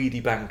the greedy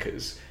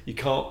bankers. You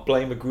can't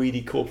blame the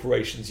greedy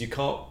corporations. You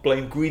can't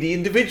blame greedy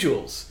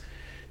individuals.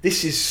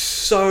 This is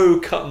so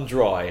cut and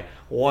dry.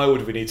 Why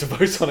would we need to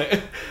vote on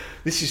it?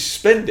 This is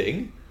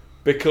spending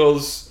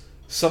because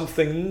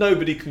something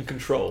nobody can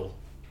control.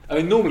 I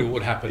mean, normally what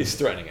would happen is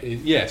threatening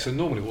it. So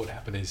normally what would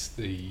happen is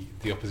the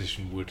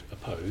opposition would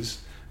oppose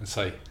and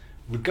say,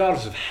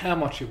 regardless of how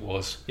much it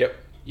was,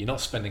 you're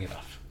not spending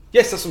enough.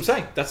 Yes, that's what I'm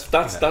saying. That's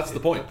the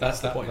point. That's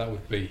the point. That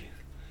would be.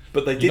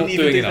 But they didn't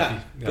even do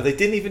that. But they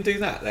didn't even do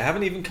that. They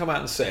haven't even come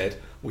out and said,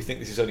 we think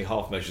this is only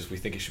half measures, we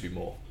think it should be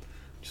more.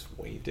 Just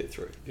waved it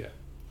through. Yeah.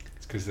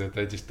 It's because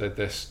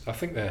I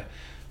think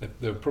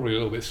they're probably a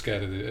little bit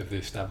scared of the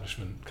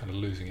establishment kind of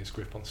losing its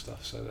grip on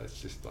stuff. So that's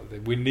just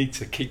we need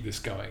to keep this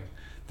going.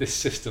 This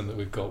system that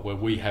we've got where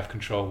we have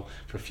control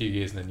for a few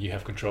years and then you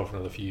have control for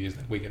another few years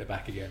and then we get it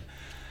back again.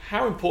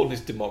 How important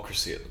is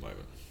democracy at the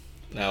moment?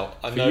 Now,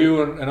 I know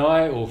you and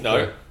I, or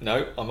no,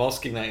 I'm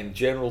asking that in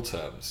general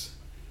terms.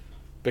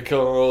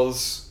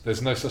 Because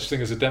there's no such thing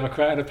as a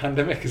Democrat in a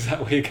pandemic. Is that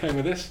where you're going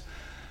with this?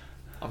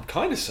 I'm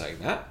kind of saying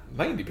that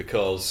mainly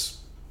because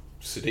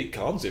Sadiq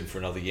Khan's in for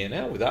another year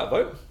now without a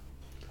vote.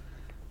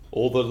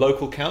 All the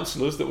local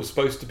councillors that were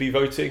supposed to be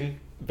voting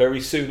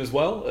very soon as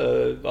well.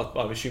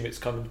 I'm assuming it's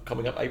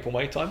coming up April,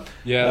 May time.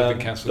 Yeah, they've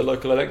been cancelled. The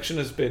local election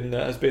has been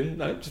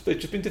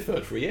just been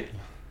deferred for a year.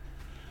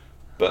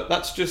 But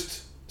that's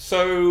just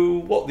so.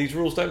 What, these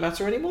rules don't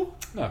matter anymore?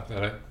 No, they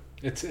don't.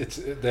 It's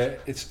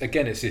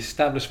again, it's the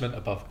establishment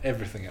above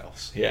everything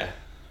else. Yeah,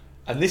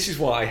 and this is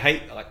why I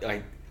hate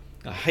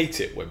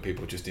it when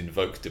people just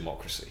invoke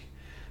democracy,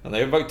 and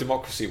they invoke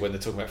democracy when they're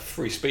talking about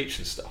free speech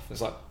and stuff.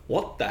 It's like,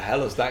 what the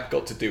hell has that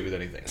got to do with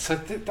anything? So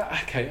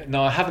okay,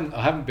 no, I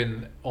haven't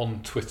been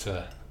on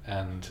Twitter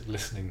and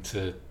listening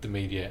to the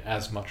media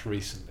as much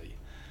recently,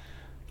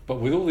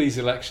 but with all these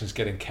elections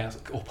getting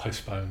cancelled or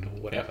postponed or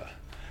whatever,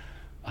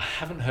 I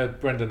haven't heard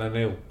Brendan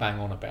O'Neill bang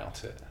on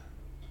about it.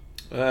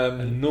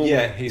 And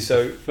normally he's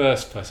the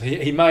first person.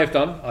 He may have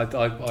done.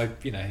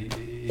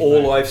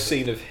 I've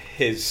seen of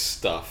his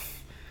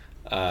stuff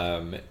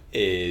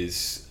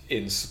is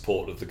in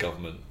support of the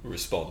government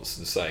response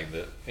and saying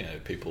that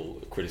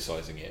people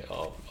criticising it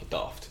are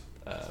daft,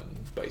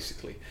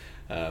 basically.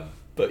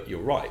 But you're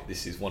right.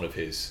 This is one of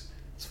his.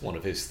 It's one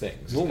of his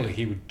things. Normally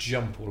he would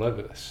jump all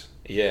over this.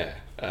 Yeah,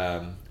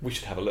 we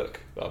should have a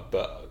look.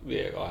 But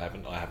I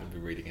haven't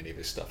been reading any of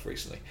his stuff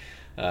recently.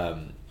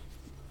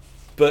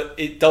 But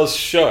it does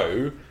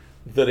show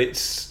that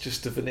it's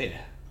just a veneer.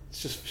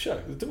 It's just for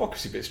show. The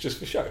democracy bit's just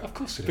for show. Of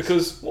course it is.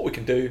 Because what we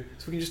can do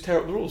is we can just tear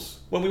up the rules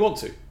when we want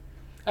to.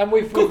 And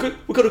we've got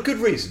a good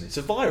reason. It's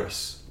a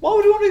virus. Why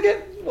would we want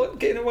to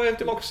get in the way of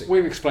democracy?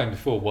 We've explained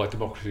before why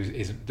democracy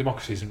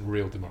isn't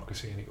real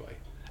democracy anyway.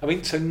 I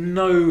mean, so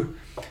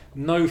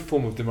no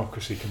form of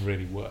democracy can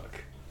really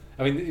work.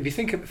 I mean, if you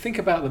think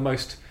about the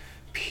most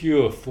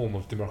pure form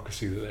of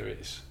democracy that there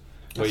is,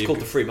 it's called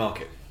the free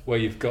market, where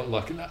you've got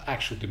like an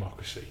actual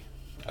democracy.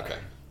 Okay.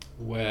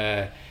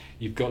 Where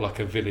you've got like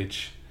a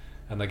village,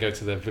 and they go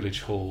to their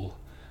village hall,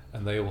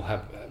 and they all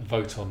have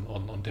vote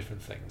on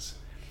different things.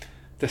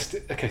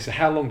 Okay, so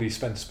how long do you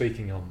spend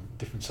speaking on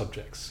different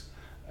subjects?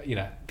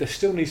 There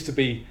still needs to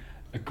be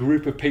a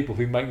group of people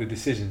who make the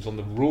decisions on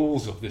the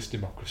rules of this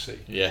democracy.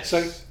 Yes.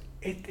 So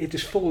it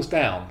just falls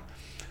down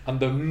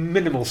under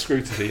minimal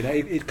scrutiny.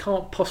 It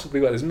can't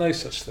possibly work. There's no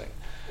such thing.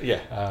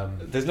 Yeah.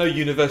 There's no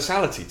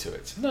universality to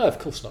it. No, of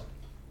course not.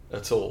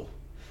 At all.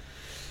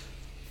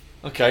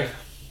 Okay,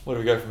 where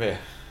do we go from here?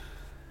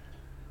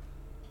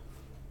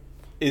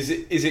 Is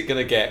it going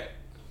to get...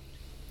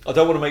 I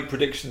don't want to make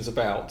predictions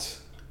about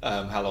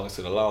how long it's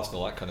going to last and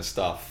all that kind of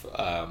stuff.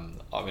 I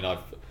mean,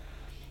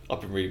 I've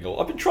been reading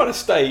all. I've been trying to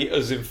stay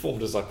as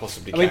informed as I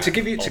possibly can. I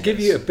mean, to give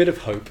you a bit of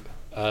hope.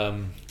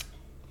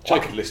 I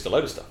could list a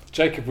load of stuff.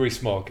 Jacob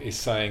Rees-Mogg is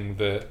saying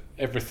that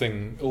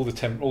everything, all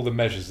the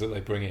measures that they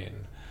bring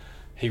in,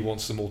 he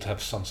wants them all to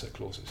have sunset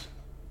clauses.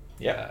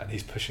 Yeah, and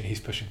he's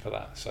pushing for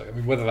that. So I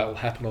mean, whether that will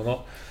happen or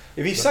not.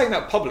 If he's saying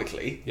that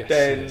publicly, yes,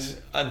 then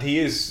and he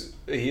is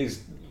a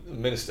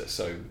minister,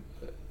 so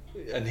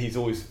and he's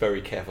always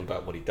very careful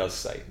about what he does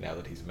say now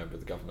that he's a member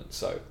of the government.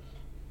 So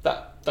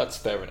that's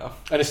fair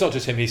enough. And it's not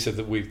just him. He said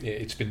that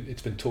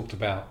it's been talked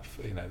about.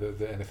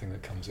 That anything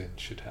that comes in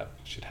should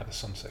have a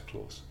sunset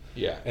clause.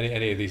 Yeah.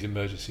 Any of these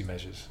emergency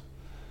measures.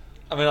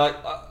 I mean,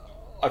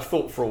 I've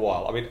thought for a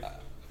while. I mean,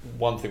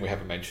 one thing we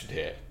haven't mentioned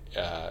here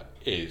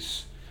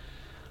is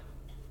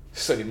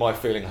certainly my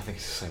feeling. I think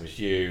it's the same as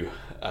you.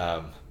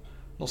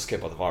 Not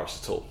scared by the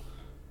virus at all.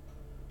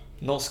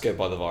 Not scared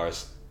by the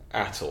virus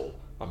at all.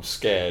 I'm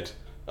scared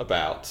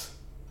about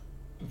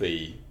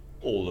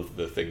all of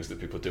the things that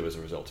people do as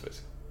a result of it.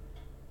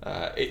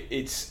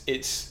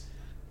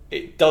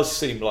 It does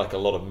seem like a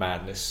lot of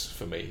madness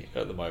for me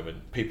at the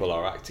moment. People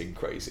are acting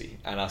crazy,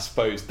 and I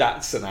suppose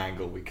that's an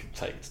angle we could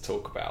take to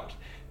talk about,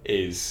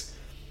 is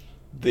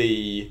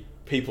the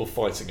people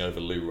fighting over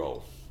loo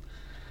roll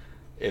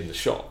in the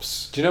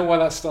shops. Do you know why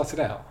that started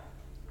out?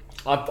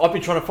 I've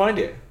been trying to find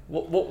it.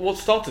 What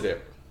started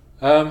it?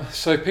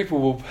 So people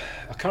will...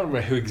 I can't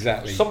remember who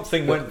exactly.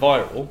 Something went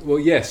viral. Well,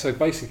 yeah. So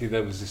basically,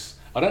 there was this.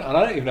 I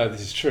don't even know if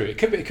this is true. It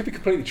could be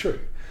completely true,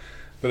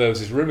 but there was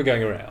this rumor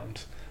going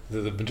around that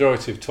the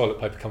majority of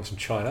toilet paper comes from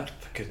China.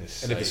 For goodness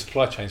sake. And if the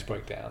supply chains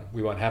break down,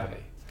 we won't have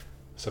any.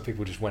 So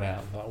people just went out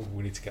and thought,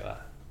 we need to get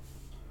that.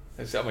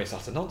 I mean, it's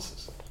utter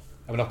nonsense.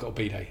 I mean, I've got a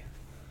bidet.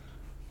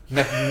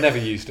 Never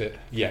used it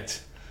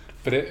yet,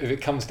 but if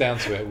it comes down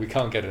to it, we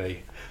can't get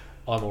any.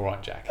 I'm all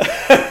right, Jack.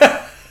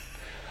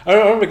 I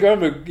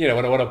remember,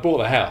 when I bought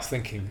the house,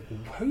 thinking,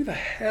 who the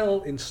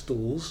hell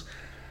installs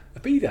a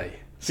bidet?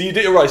 So you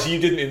did right. So you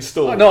didn't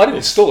install. Oh, no, I didn't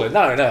install it.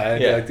 No.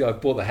 Yeah. I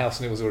bought the house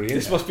and it was already in.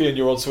 This must be in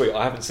your ensuite.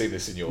 I haven't seen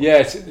this in your. Yeah,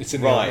 it's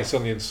in right. It's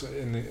on the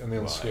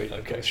ensuite. Right,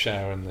 I've got the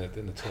shower and the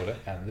toilet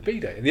and the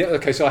bidet.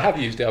 Okay, so I have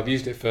used it. I've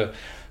used it for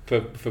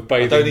bathing.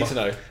 I don't need to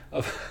know.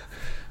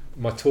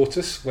 My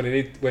tortoise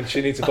when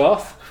she needs a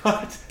bath.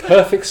 Right.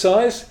 Perfect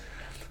size.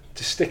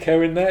 To stick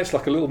her in there, it's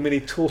like a little mini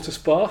tortoise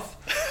bath.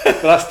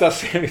 But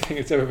that's the only thing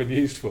it's ever been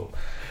used for.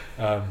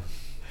 I'm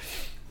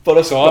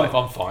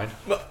fine.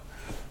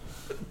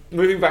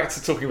 Moving back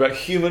to talking about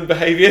human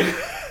behaviour,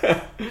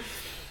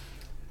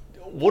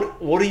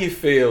 what do you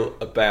feel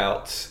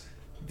about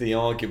the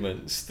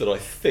arguments that I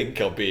think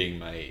are being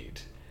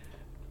made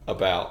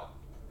about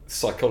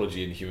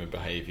psychology and human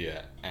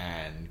behaviour,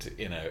 and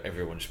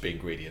everyone's being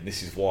greedy, and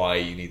this is why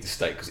you need the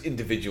state, because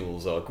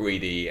individuals are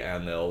greedy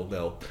and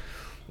they'll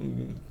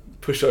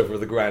push over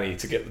the granny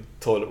to get the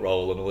toilet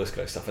roll and all this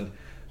kind of stuff. And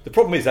the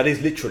problem is that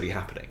is literally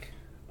happening.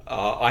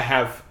 I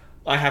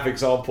have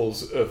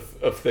examples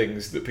of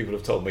things that people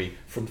have told me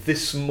from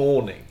this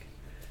morning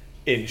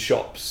in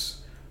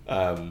shops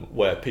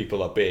where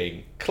people are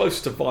being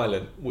close to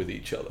violent with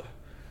each other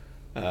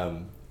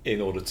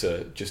in order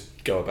to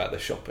just go about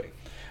their shopping.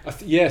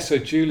 So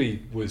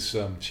Julie was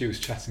she was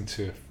chatting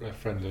to a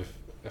friend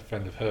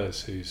of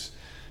hers who's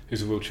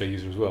a wheelchair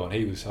user as well, and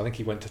I think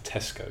he went to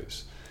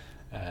Tesco's,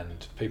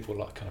 and people were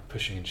like kind of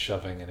pushing and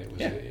shoving, and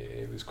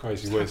it was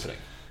crazy. It's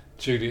happening.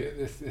 Julie,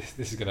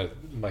 this is going to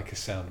make us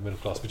sound middle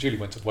class, but Julie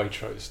went to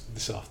Waitrose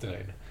this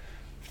afternoon.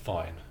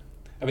 Fine.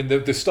 I mean,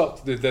 the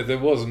stock, there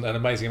wasn't an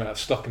amazing amount of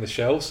stock in the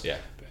shelves. Yeah.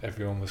 But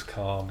everyone was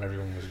calm.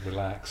 Everyone was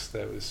relaxed.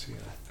 There was,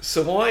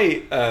 So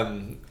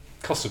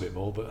costs a bit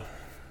more, but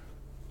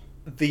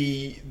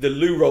the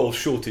loo roll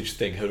shortage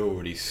thing had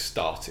already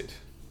started.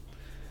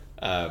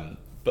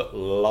 But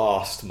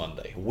last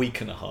Monday, a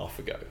week and a half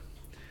ago,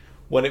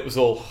 when it was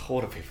all,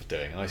 what are people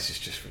doing? This is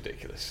just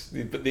ridiculous.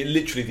 But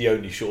literally the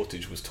only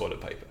shortage was toilet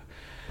paper.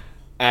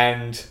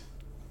 And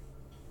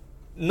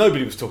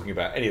nobody was talking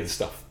about any of the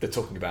stuff they're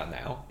talking about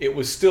now. It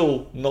was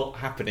still not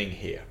happening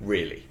here,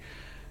 really.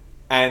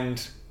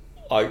 And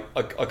I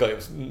got, it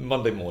was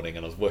Monday morning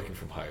and I was working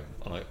from home,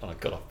 and I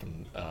got up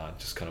and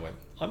just kind of went,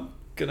 I'm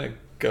gonna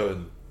go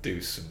and do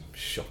some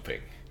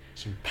shopping.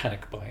 Some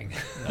panic buying.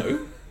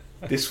 No,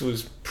 this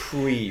was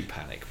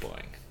pre-panic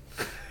buying.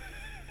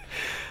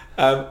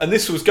 And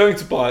this was going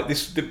to buy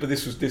this, but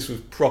this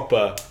was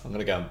proper. I'm going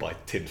to go and buy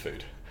tin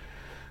food.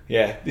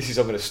 Yeah, this is.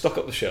 I'm going to stock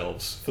up the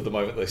shelves for the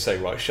moment they say,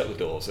 right, shut the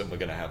doors, and I'm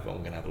going to have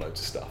loads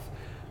of stuff.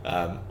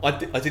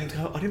 I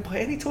didn't buy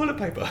any toilet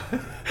paper.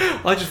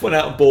 I just went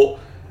out and bought,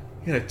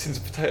 tins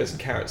of potatoes and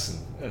carrots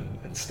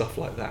and stuff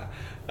like that.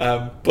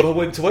 But I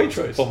went to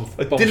Waitrose.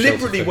 I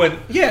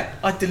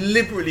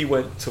deliberately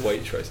went to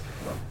Waitrose.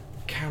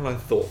 Caroline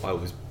thought I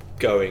was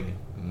going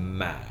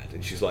mad,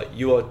 and she's like,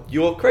 "You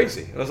are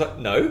crazy." And I was like,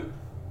 "No,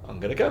 I'm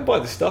going to go and buy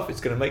this stuff.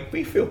 It's going to make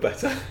me feel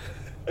better."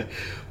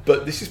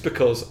 But this is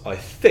because I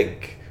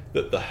think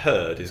that the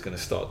herd is going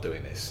to start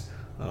doing this,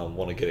 and I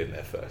want to get in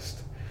there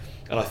first.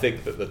 And I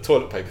think that the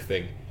toilet paper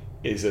thing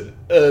is an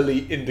early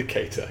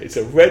indicator. It's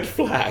a red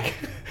flag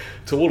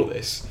to all of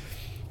this.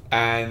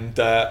 And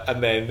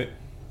then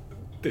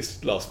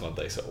this last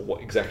Monday, so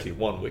exactly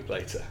 1 week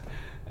later,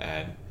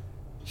 and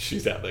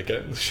she's out there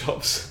going to the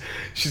shops.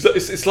 She's like,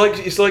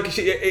 it's like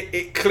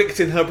it clicked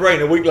in her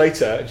brain a week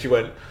later, and she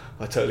went,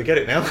 "I totally get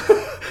it now.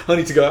 I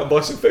need to go out and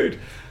buy some food."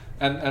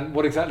 And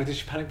what exactly did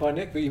she panic buy,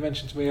 Nick, that you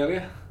mentioned to me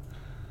earlier?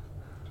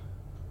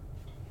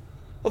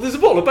 Oh, there's a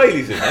bottle of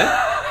Baileys in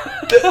there.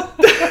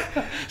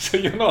 So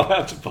you're not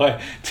allowed to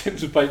buy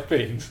tins of baked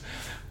beans,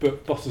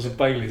 but bottles of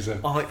Baileys are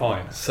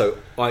fine. So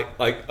I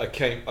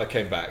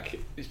came back.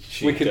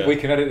 We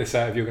can edit this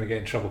out if you're going to get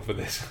in trouble for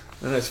this.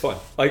 No, it's fine.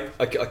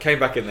 I came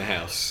back in the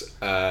house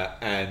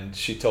and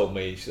she told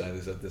me,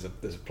 there's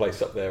a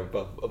place up there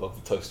above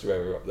the toaster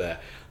area up there.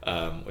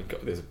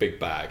 There's a big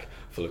bag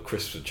full of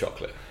crisps and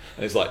chocolate,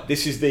 and it's like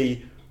this is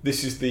the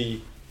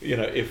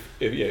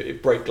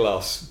if break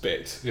glass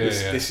bit.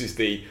 This is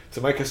the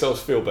to make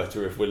ourselves feel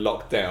better if we're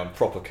locked down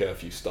proper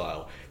curfew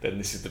style. Then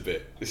this is the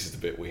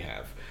bit we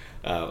have.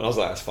 And I was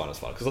like, that's fine,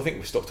 because I think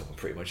we've stocked up on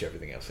pretty much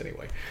everything else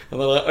anyway.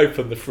 And then I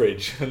opened the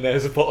fridge, and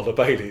there's a bottle of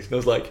Baileys, and I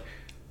was like,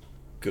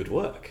 good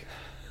work.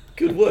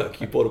 You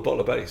bought a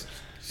bottle of Baileys.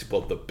 She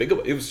bought the bigger.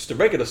 It was just a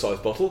regular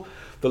sized bottle.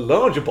 The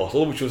larger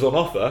bottle, which was on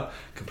offer,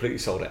 completely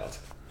sold out.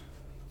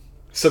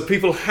 So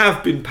people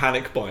have been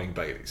panic buying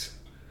Baileys.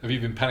 Have you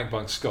been panic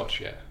buying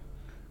Scotch yet?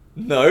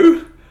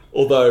 No.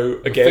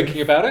 Although, again,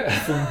 thinking about it,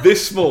 from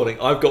this morning,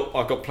 I've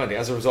got plenty.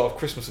 As a result of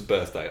Christmas and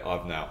birthday,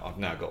 I've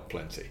now got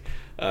plenty.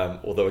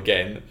 Although,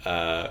 again,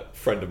 a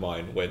friend of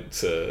mine went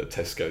to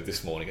Tesco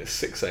this morning at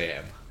 6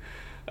 a.m.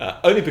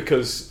 Only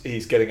because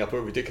he's getting up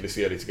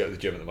ridiculously early to go to the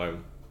gym at the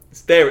moment.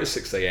 It's there at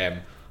 6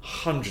 a.m.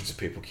 Hundreds of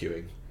people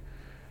queuing,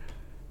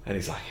 and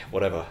he's like,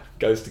 whatever.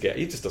 Goes to get.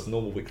 He just does a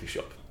normal weekly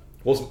shop.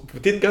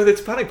 Didn't go there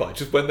to panic buy.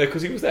 Just went there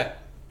because he was there.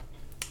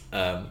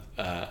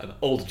 An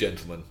older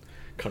gentleman,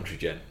 country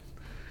gent,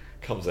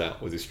 comes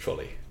out with his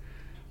trolley,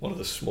 one of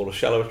the smaller,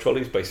 shallower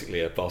trolleys,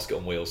 basically a basket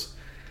on wheels.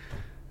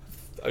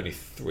 Only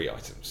 3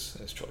 items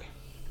in his trolley: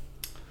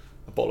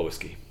 a bottle of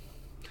whiskey,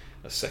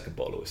 a second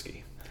bottle of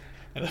whiskey,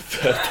 and a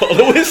third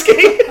bottle of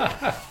whiskey.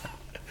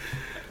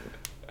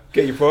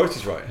 Get your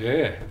priorities right.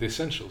 Yeah, the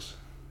essentials.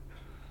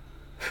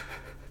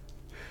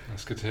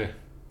 That's good to hear.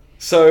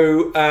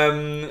 So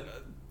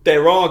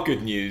there are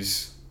good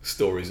news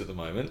stories at the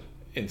moment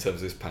in terms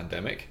of this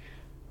pandemic.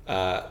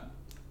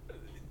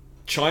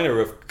 China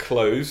have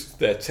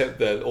closed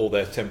all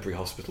their temporary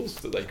hospitals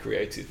that they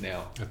created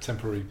now.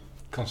 Temporary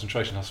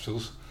concentration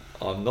hospitals.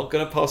 I'm not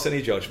going to pass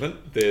any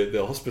judgment.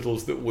 The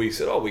hospitals that we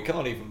said, we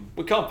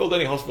can't build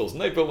any hospitals,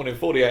 and they built one in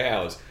 48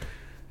 hours.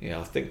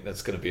 I think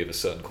that's going to be of a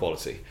certain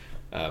quality,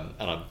 and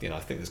I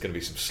think there's going to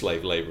be some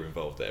slave labour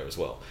involved there as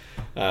well.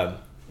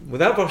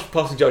 Without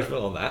passing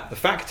judgment on that, the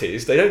fact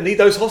is they don't need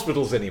those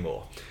hospitals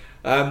anymore.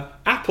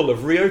 Apple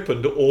have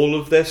reopened all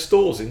of their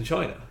stores in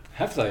China.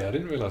 Have they? I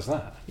didn't realise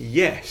that.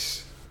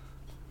 Yes.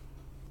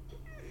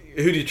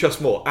 Who do you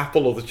trust more,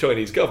 Apple or the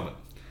Chinese government?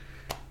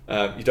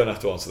 You don't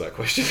have to answer that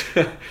question.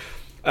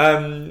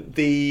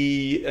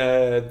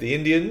 The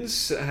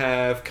Indians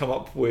have come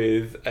up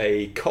with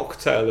a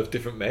cocktail of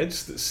different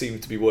meds that seem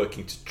to be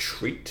working to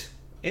treat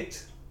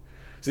it.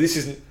 So this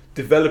isn't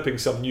developing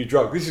some new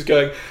drug. This is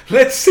going,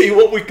 let's see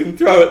what we can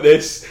throw at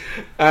this,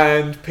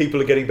 and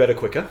people are getting better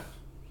quicker.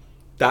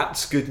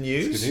 That's good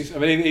news. That's good news. I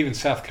mean, even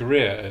South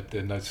Korea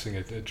are noticing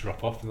a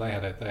drop off, and they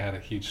had a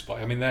huge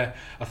spike. I mean, I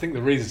think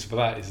the reasons for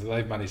that is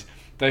that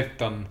they've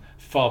done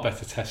far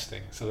better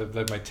testing. So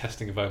they've made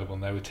testing available,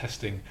 and they were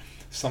testing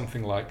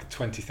something like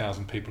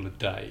 20,000 people a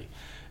day.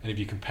 And if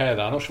you compare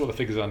that, I'm not sure what the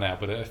figures are now,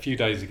 but a few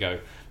days ago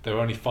there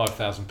were only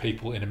 5,000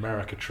 people in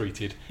America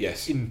treated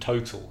in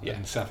total,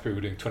 and South Korea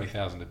were doing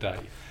 20,000 a day.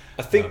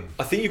 I think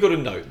you've got to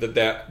note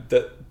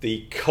that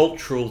the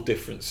cultural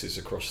differences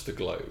across the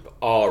globe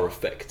are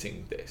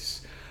affecting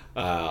this.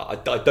 I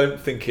don't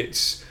think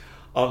it's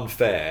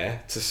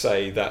unfair to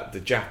say that the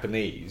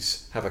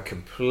Japanese have a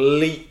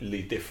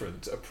completely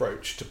different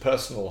approach to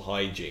personal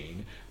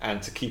hygiene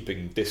and to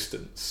keeping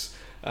distance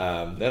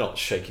They're not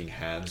shaking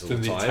hands all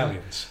the time.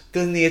 Italians.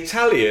 Than the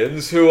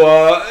Italians, who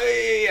are,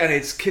 and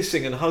it's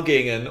kissing and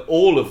hugging and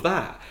all of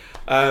that.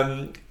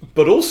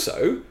 But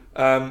also,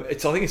 I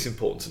think it's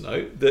important to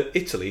note that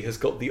Italy has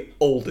got the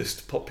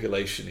oldest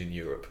population in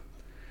Europe.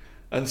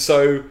 And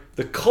so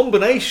the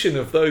combination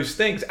of those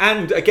things,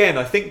 and again,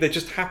 I think there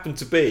just happened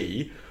to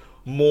be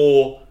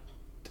more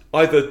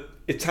either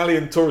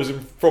Italian tourism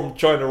from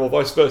China or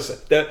vice versa.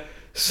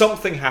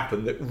 Something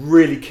happened that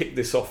really kicked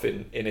this off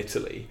in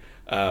Italy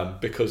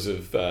because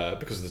of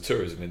the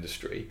tourism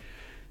industry.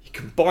 You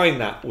combine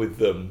that with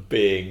them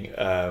being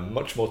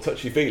much more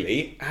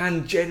touchy-feely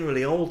and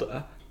generally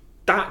older.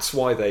 That's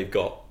why they've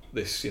got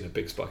this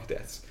big spike of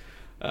deaths.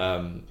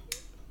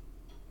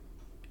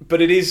 But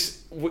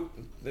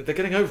they're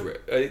getting over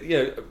it.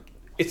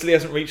 Italy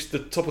hasn't reached the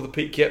top of the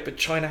peak yet, but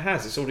China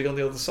has. It's already on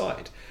the other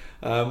side.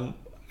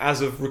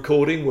 As of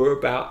recording, we're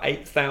about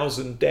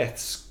 8,000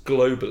 deaths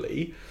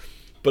globally.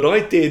 But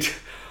I did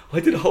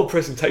a whole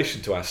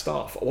presentation to our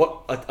staff.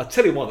 I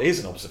tell you what, here's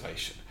an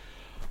observation.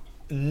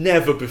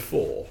 Never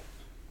before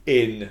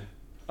the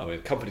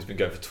company's been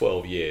going for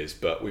 12 years,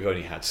 but we've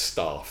only had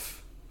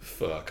staff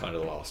for kind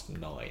of the last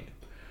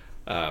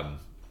 9.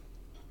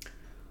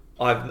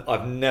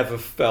 I've never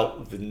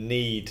felt the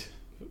need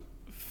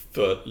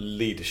for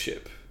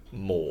leadership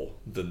more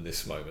than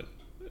this moment.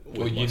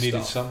 Well, you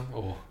needed some,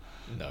 or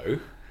no?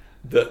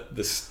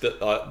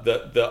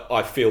 That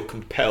I feel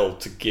compelled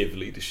to give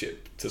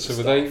leadership to the staff.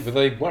 So were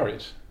they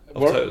worried?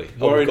 Totally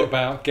worried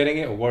about getting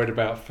it, or worried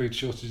about food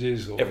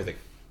shortages, or everything.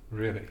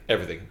 Really,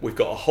 everything. We've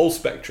got a whole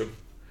spectrum,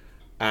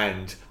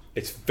 and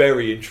it's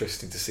very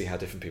interesting to see how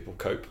different people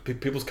cope.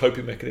 People's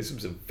coping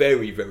mechanisms are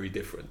very, very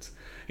different.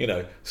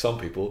 Some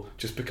people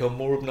just become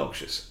more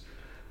obnoxious,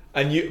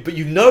 but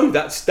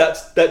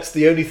that's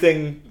the only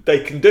thing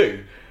they can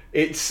do.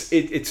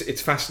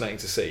 It's fascinating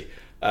to see.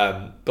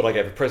 But I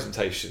gave a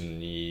presentation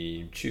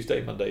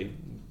Tuesday, Monday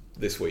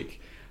this week,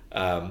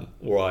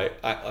 where I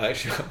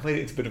actually made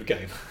it into a bit of a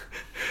game.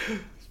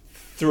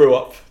 Threw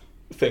up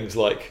things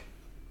like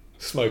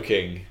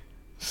smoking,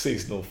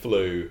 seasonal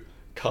flu,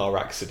 car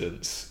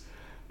accidents,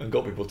 and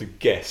got people to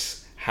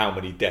guess how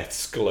many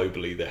deaths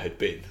globally there had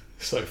been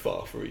so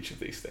far for each of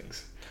these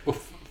things. Well,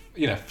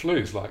 flu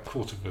is like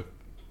quarter of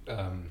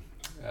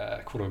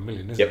a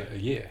million, isn't it, a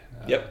year?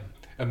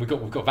 And we've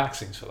got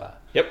vaccines for that.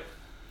 Yep.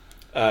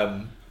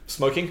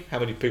 Smoking. How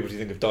many people do you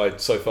think have died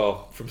so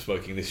far from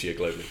smoking this year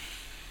globally?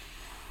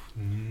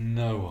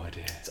 No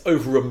idea. It's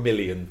over 1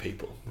 million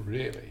people.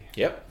 Really?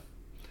 Yep.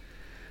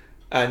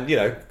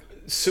 And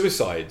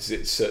suicides.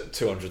 It's at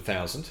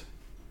 200,000.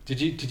 Did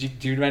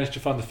you manage to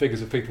find the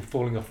figures of people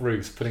falling off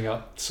roofs, putting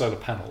up solar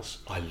panels?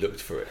 I looked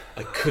for it.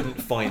 I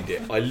couldn't find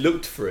it. I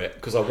looked for it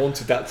because I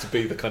wanted that to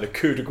be the kind of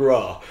coup de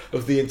grace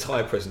of the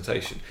entire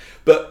presentation.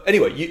 But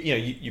anyway,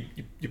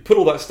 you put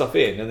all that stuff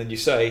in, and then you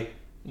say,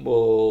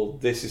 well,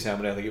 this is how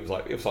many. I think it was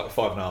like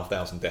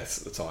 5,500 deaths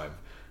at the time.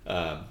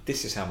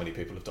 This is how many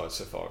people have died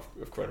so far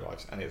of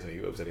coronavirus, and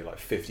it was only like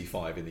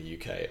 55 in the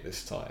UK at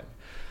this time.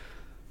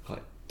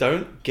 Like,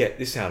 don't get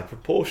this out of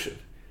proportion.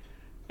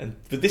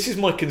 But this is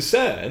my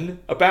concern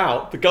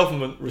about the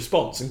government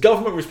response. And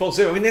government response,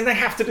 then they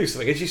have to do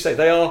something. As you say,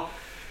 they are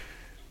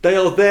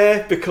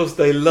there because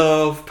they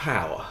love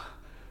power.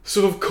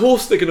 So of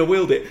course they're going to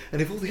wield it.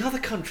 And if all the other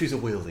countries are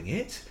wielding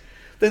it,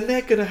 then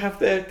they're going to have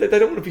they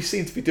don't want to be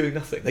seen to be doing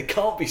nothing. They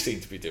can't be seen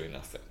to be doing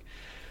nothing.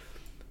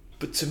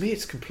 But to me,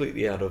 it's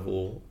completely out of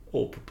all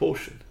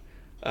proportion.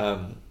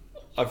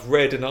 I've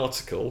read an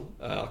article,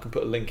 I can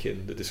put a link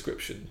in the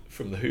description,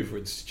 from the Hoover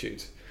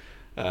Institute,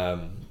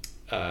 of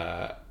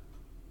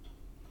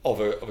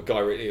a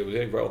guy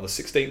who wrote on the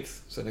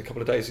 16th, so a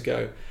couple of days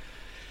ago.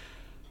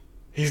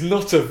 He's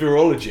not a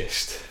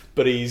virologist,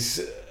 but he's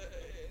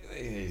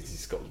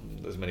got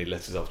as many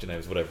letters after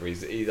names, whatever.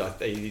 He's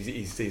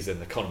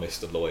an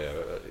economist, a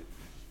lawyer.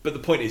 But the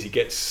point is, he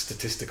gets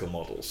statistical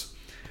models,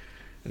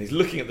 and he's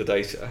looking at the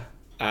data,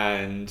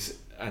 and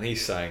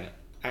he's saying,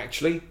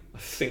 actually, I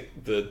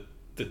think the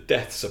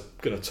deaths are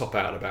going to top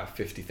out at about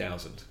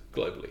 50,000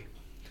 globally,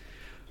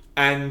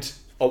 and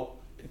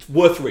it's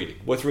worth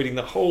reading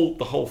the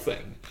whole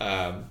thing,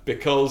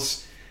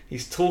 because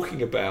he's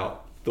talking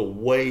about the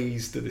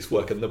ways that this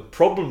work and the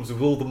problems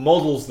with all the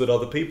models that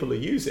other people are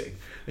using.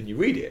 And you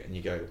read it and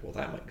you go, well,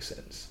 that makes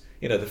sense.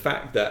 The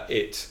fact that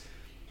it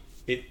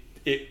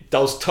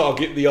does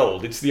target the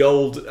old. It's the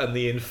old and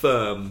the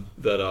infirm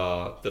that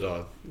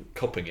are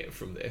copying it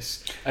from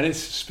this. And it's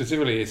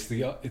specifically it's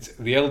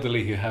the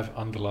elderly who have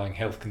underlying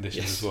health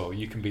conditions as well.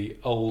 You can be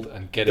old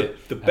and get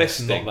it. The best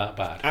it's thing, not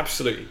that bad.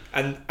 Absolutely.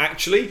 And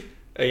actually,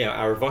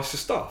 our advice to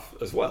staff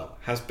as well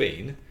has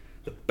been,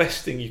 the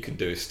best thing you can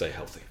do is stay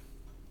healthy.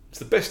 It's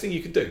the best thing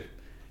you can do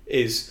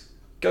is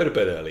go to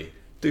bed early,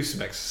 do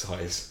some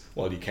exercise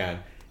while you can,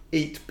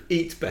 eat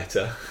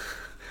better,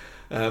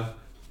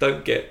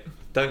 don't get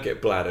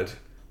bladdered.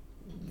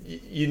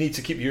 You need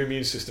to keep your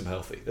immune system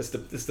healthy. That's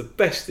the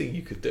best thing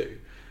you could do.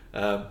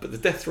 But the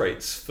death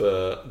rates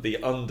for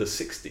the under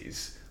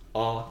 60s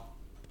are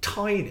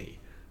tiny,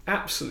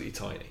 absolutely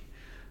tiny.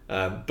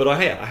 But I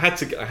had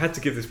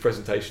to give this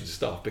presentation to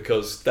staff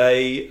because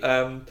they're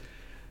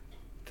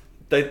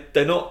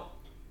not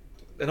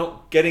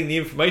getting the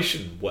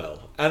information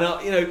well.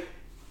 And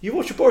you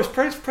watch a Boris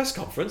press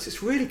conference,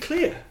 it's really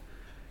clear.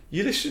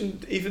 You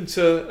listen even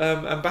to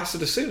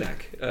Ambassador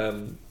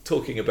Sunak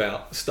talking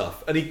about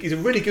stuff, and he's a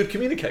really good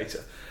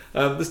communicator.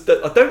 I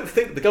don't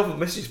think the government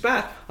message is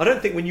bad. I don't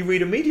think when you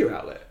read a media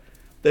outlet,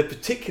 they're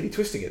particularly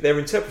twisting it. Their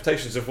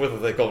interpretations of whether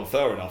they've gone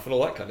far enough and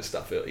all that kind of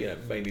stuff,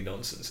 mainly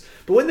nonsense.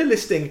 But when they're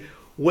listing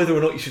whether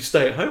or not you should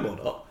stay at home or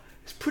not,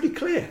 it's pretty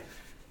clear.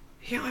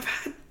 I've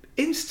had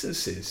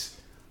instances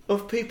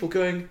of people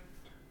going,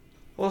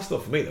 well, that's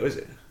not for me though, is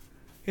it?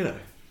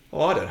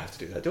 Well, I don't have to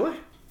do that, do I?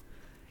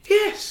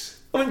 Yes.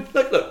 I mean,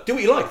 look, do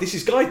what you like. This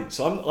is guidance.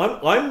 I'm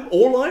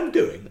all I'm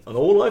doing, and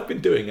all I've been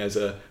doing as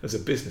a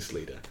business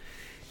leader,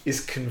 is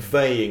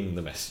conveying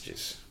the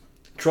messages,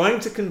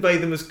 trying to convey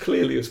them as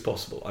clearly as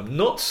possible. I'm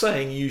not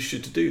saying you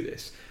should do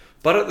this,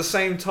 but at the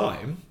same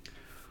time,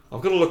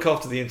 I've got to look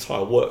after the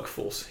entire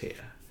workforce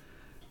here.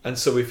 And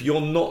so, if you're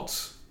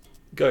not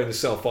going to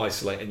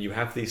self-isolate and you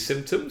have these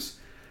symptoms,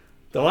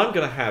 then I'm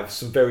going to have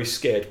some very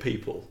scared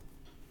people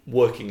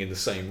working in the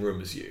same room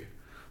as you,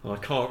 and I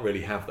can't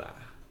really have that.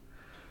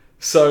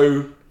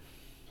 So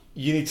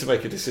you need to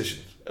make a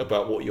decision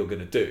about what you're going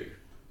to do,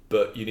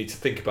 but you need to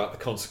think about the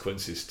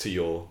consequences to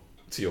your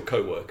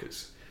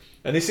co-workers.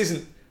 And this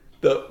isn't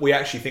that we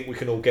actually think we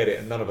can all get it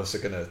and none of us are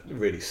going to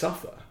really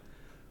suffer,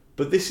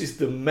 but this is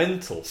the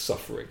mental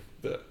suffering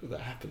that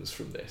happens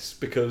from this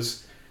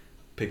because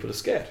people are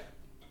scared.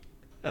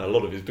 And a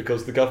lot of it is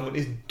because the government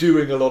is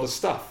doing a lot of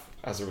stuff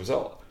as a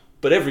result.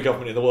 But every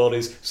government in the world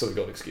is, so they've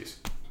got an excuse.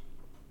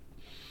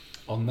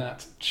 On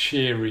that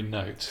cheery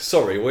note...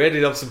 Sorry, we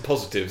ended up some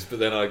positives, but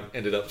then I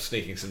ended up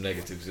sneaking some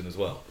negatives in as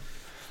well.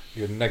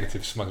 You're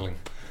negative smuggling.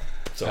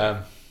 Sorry.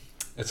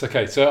 It's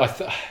okay. So I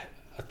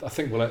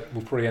think we'll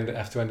probably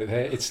have to end it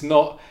here. It's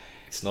not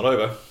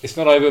over. It's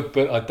not over,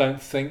 but I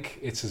don't think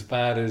it's as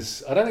bad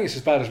as... I don't think it's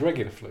as bad as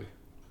regular flu.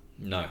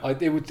 No.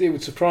 It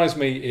would surprise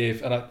me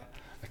if... And I'm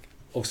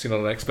obviously not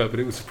an expert, but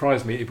it would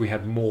surprise me if we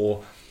had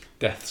more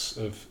deaths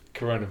of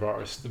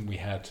coronavirus than we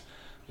had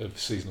of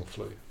seasonal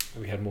flu.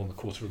 We had more than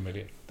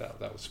 250,000.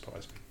 That would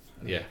surprise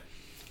me. Yeah,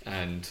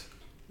 and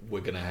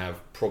we're going to have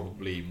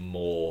probably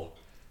more,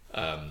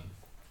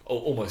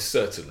 almost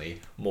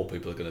certainly more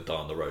people are going to die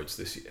on the roads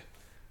this year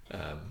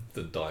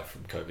than die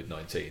from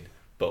COVID-19.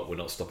 But we're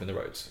not stopping the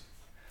roads.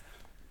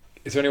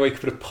 Is there any way you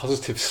could put a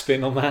positive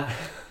spin on that?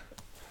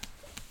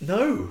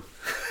 No,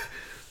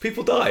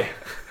 people die.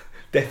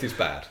 Death is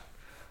bad.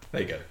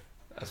 There you go.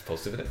 That's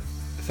positive, isn't it?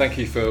 Thank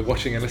you for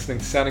watching and listening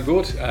to Sounding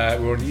Board.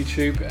 We're on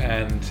YouTube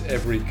and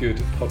every good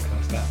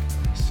podcast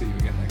app. See you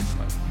again next time.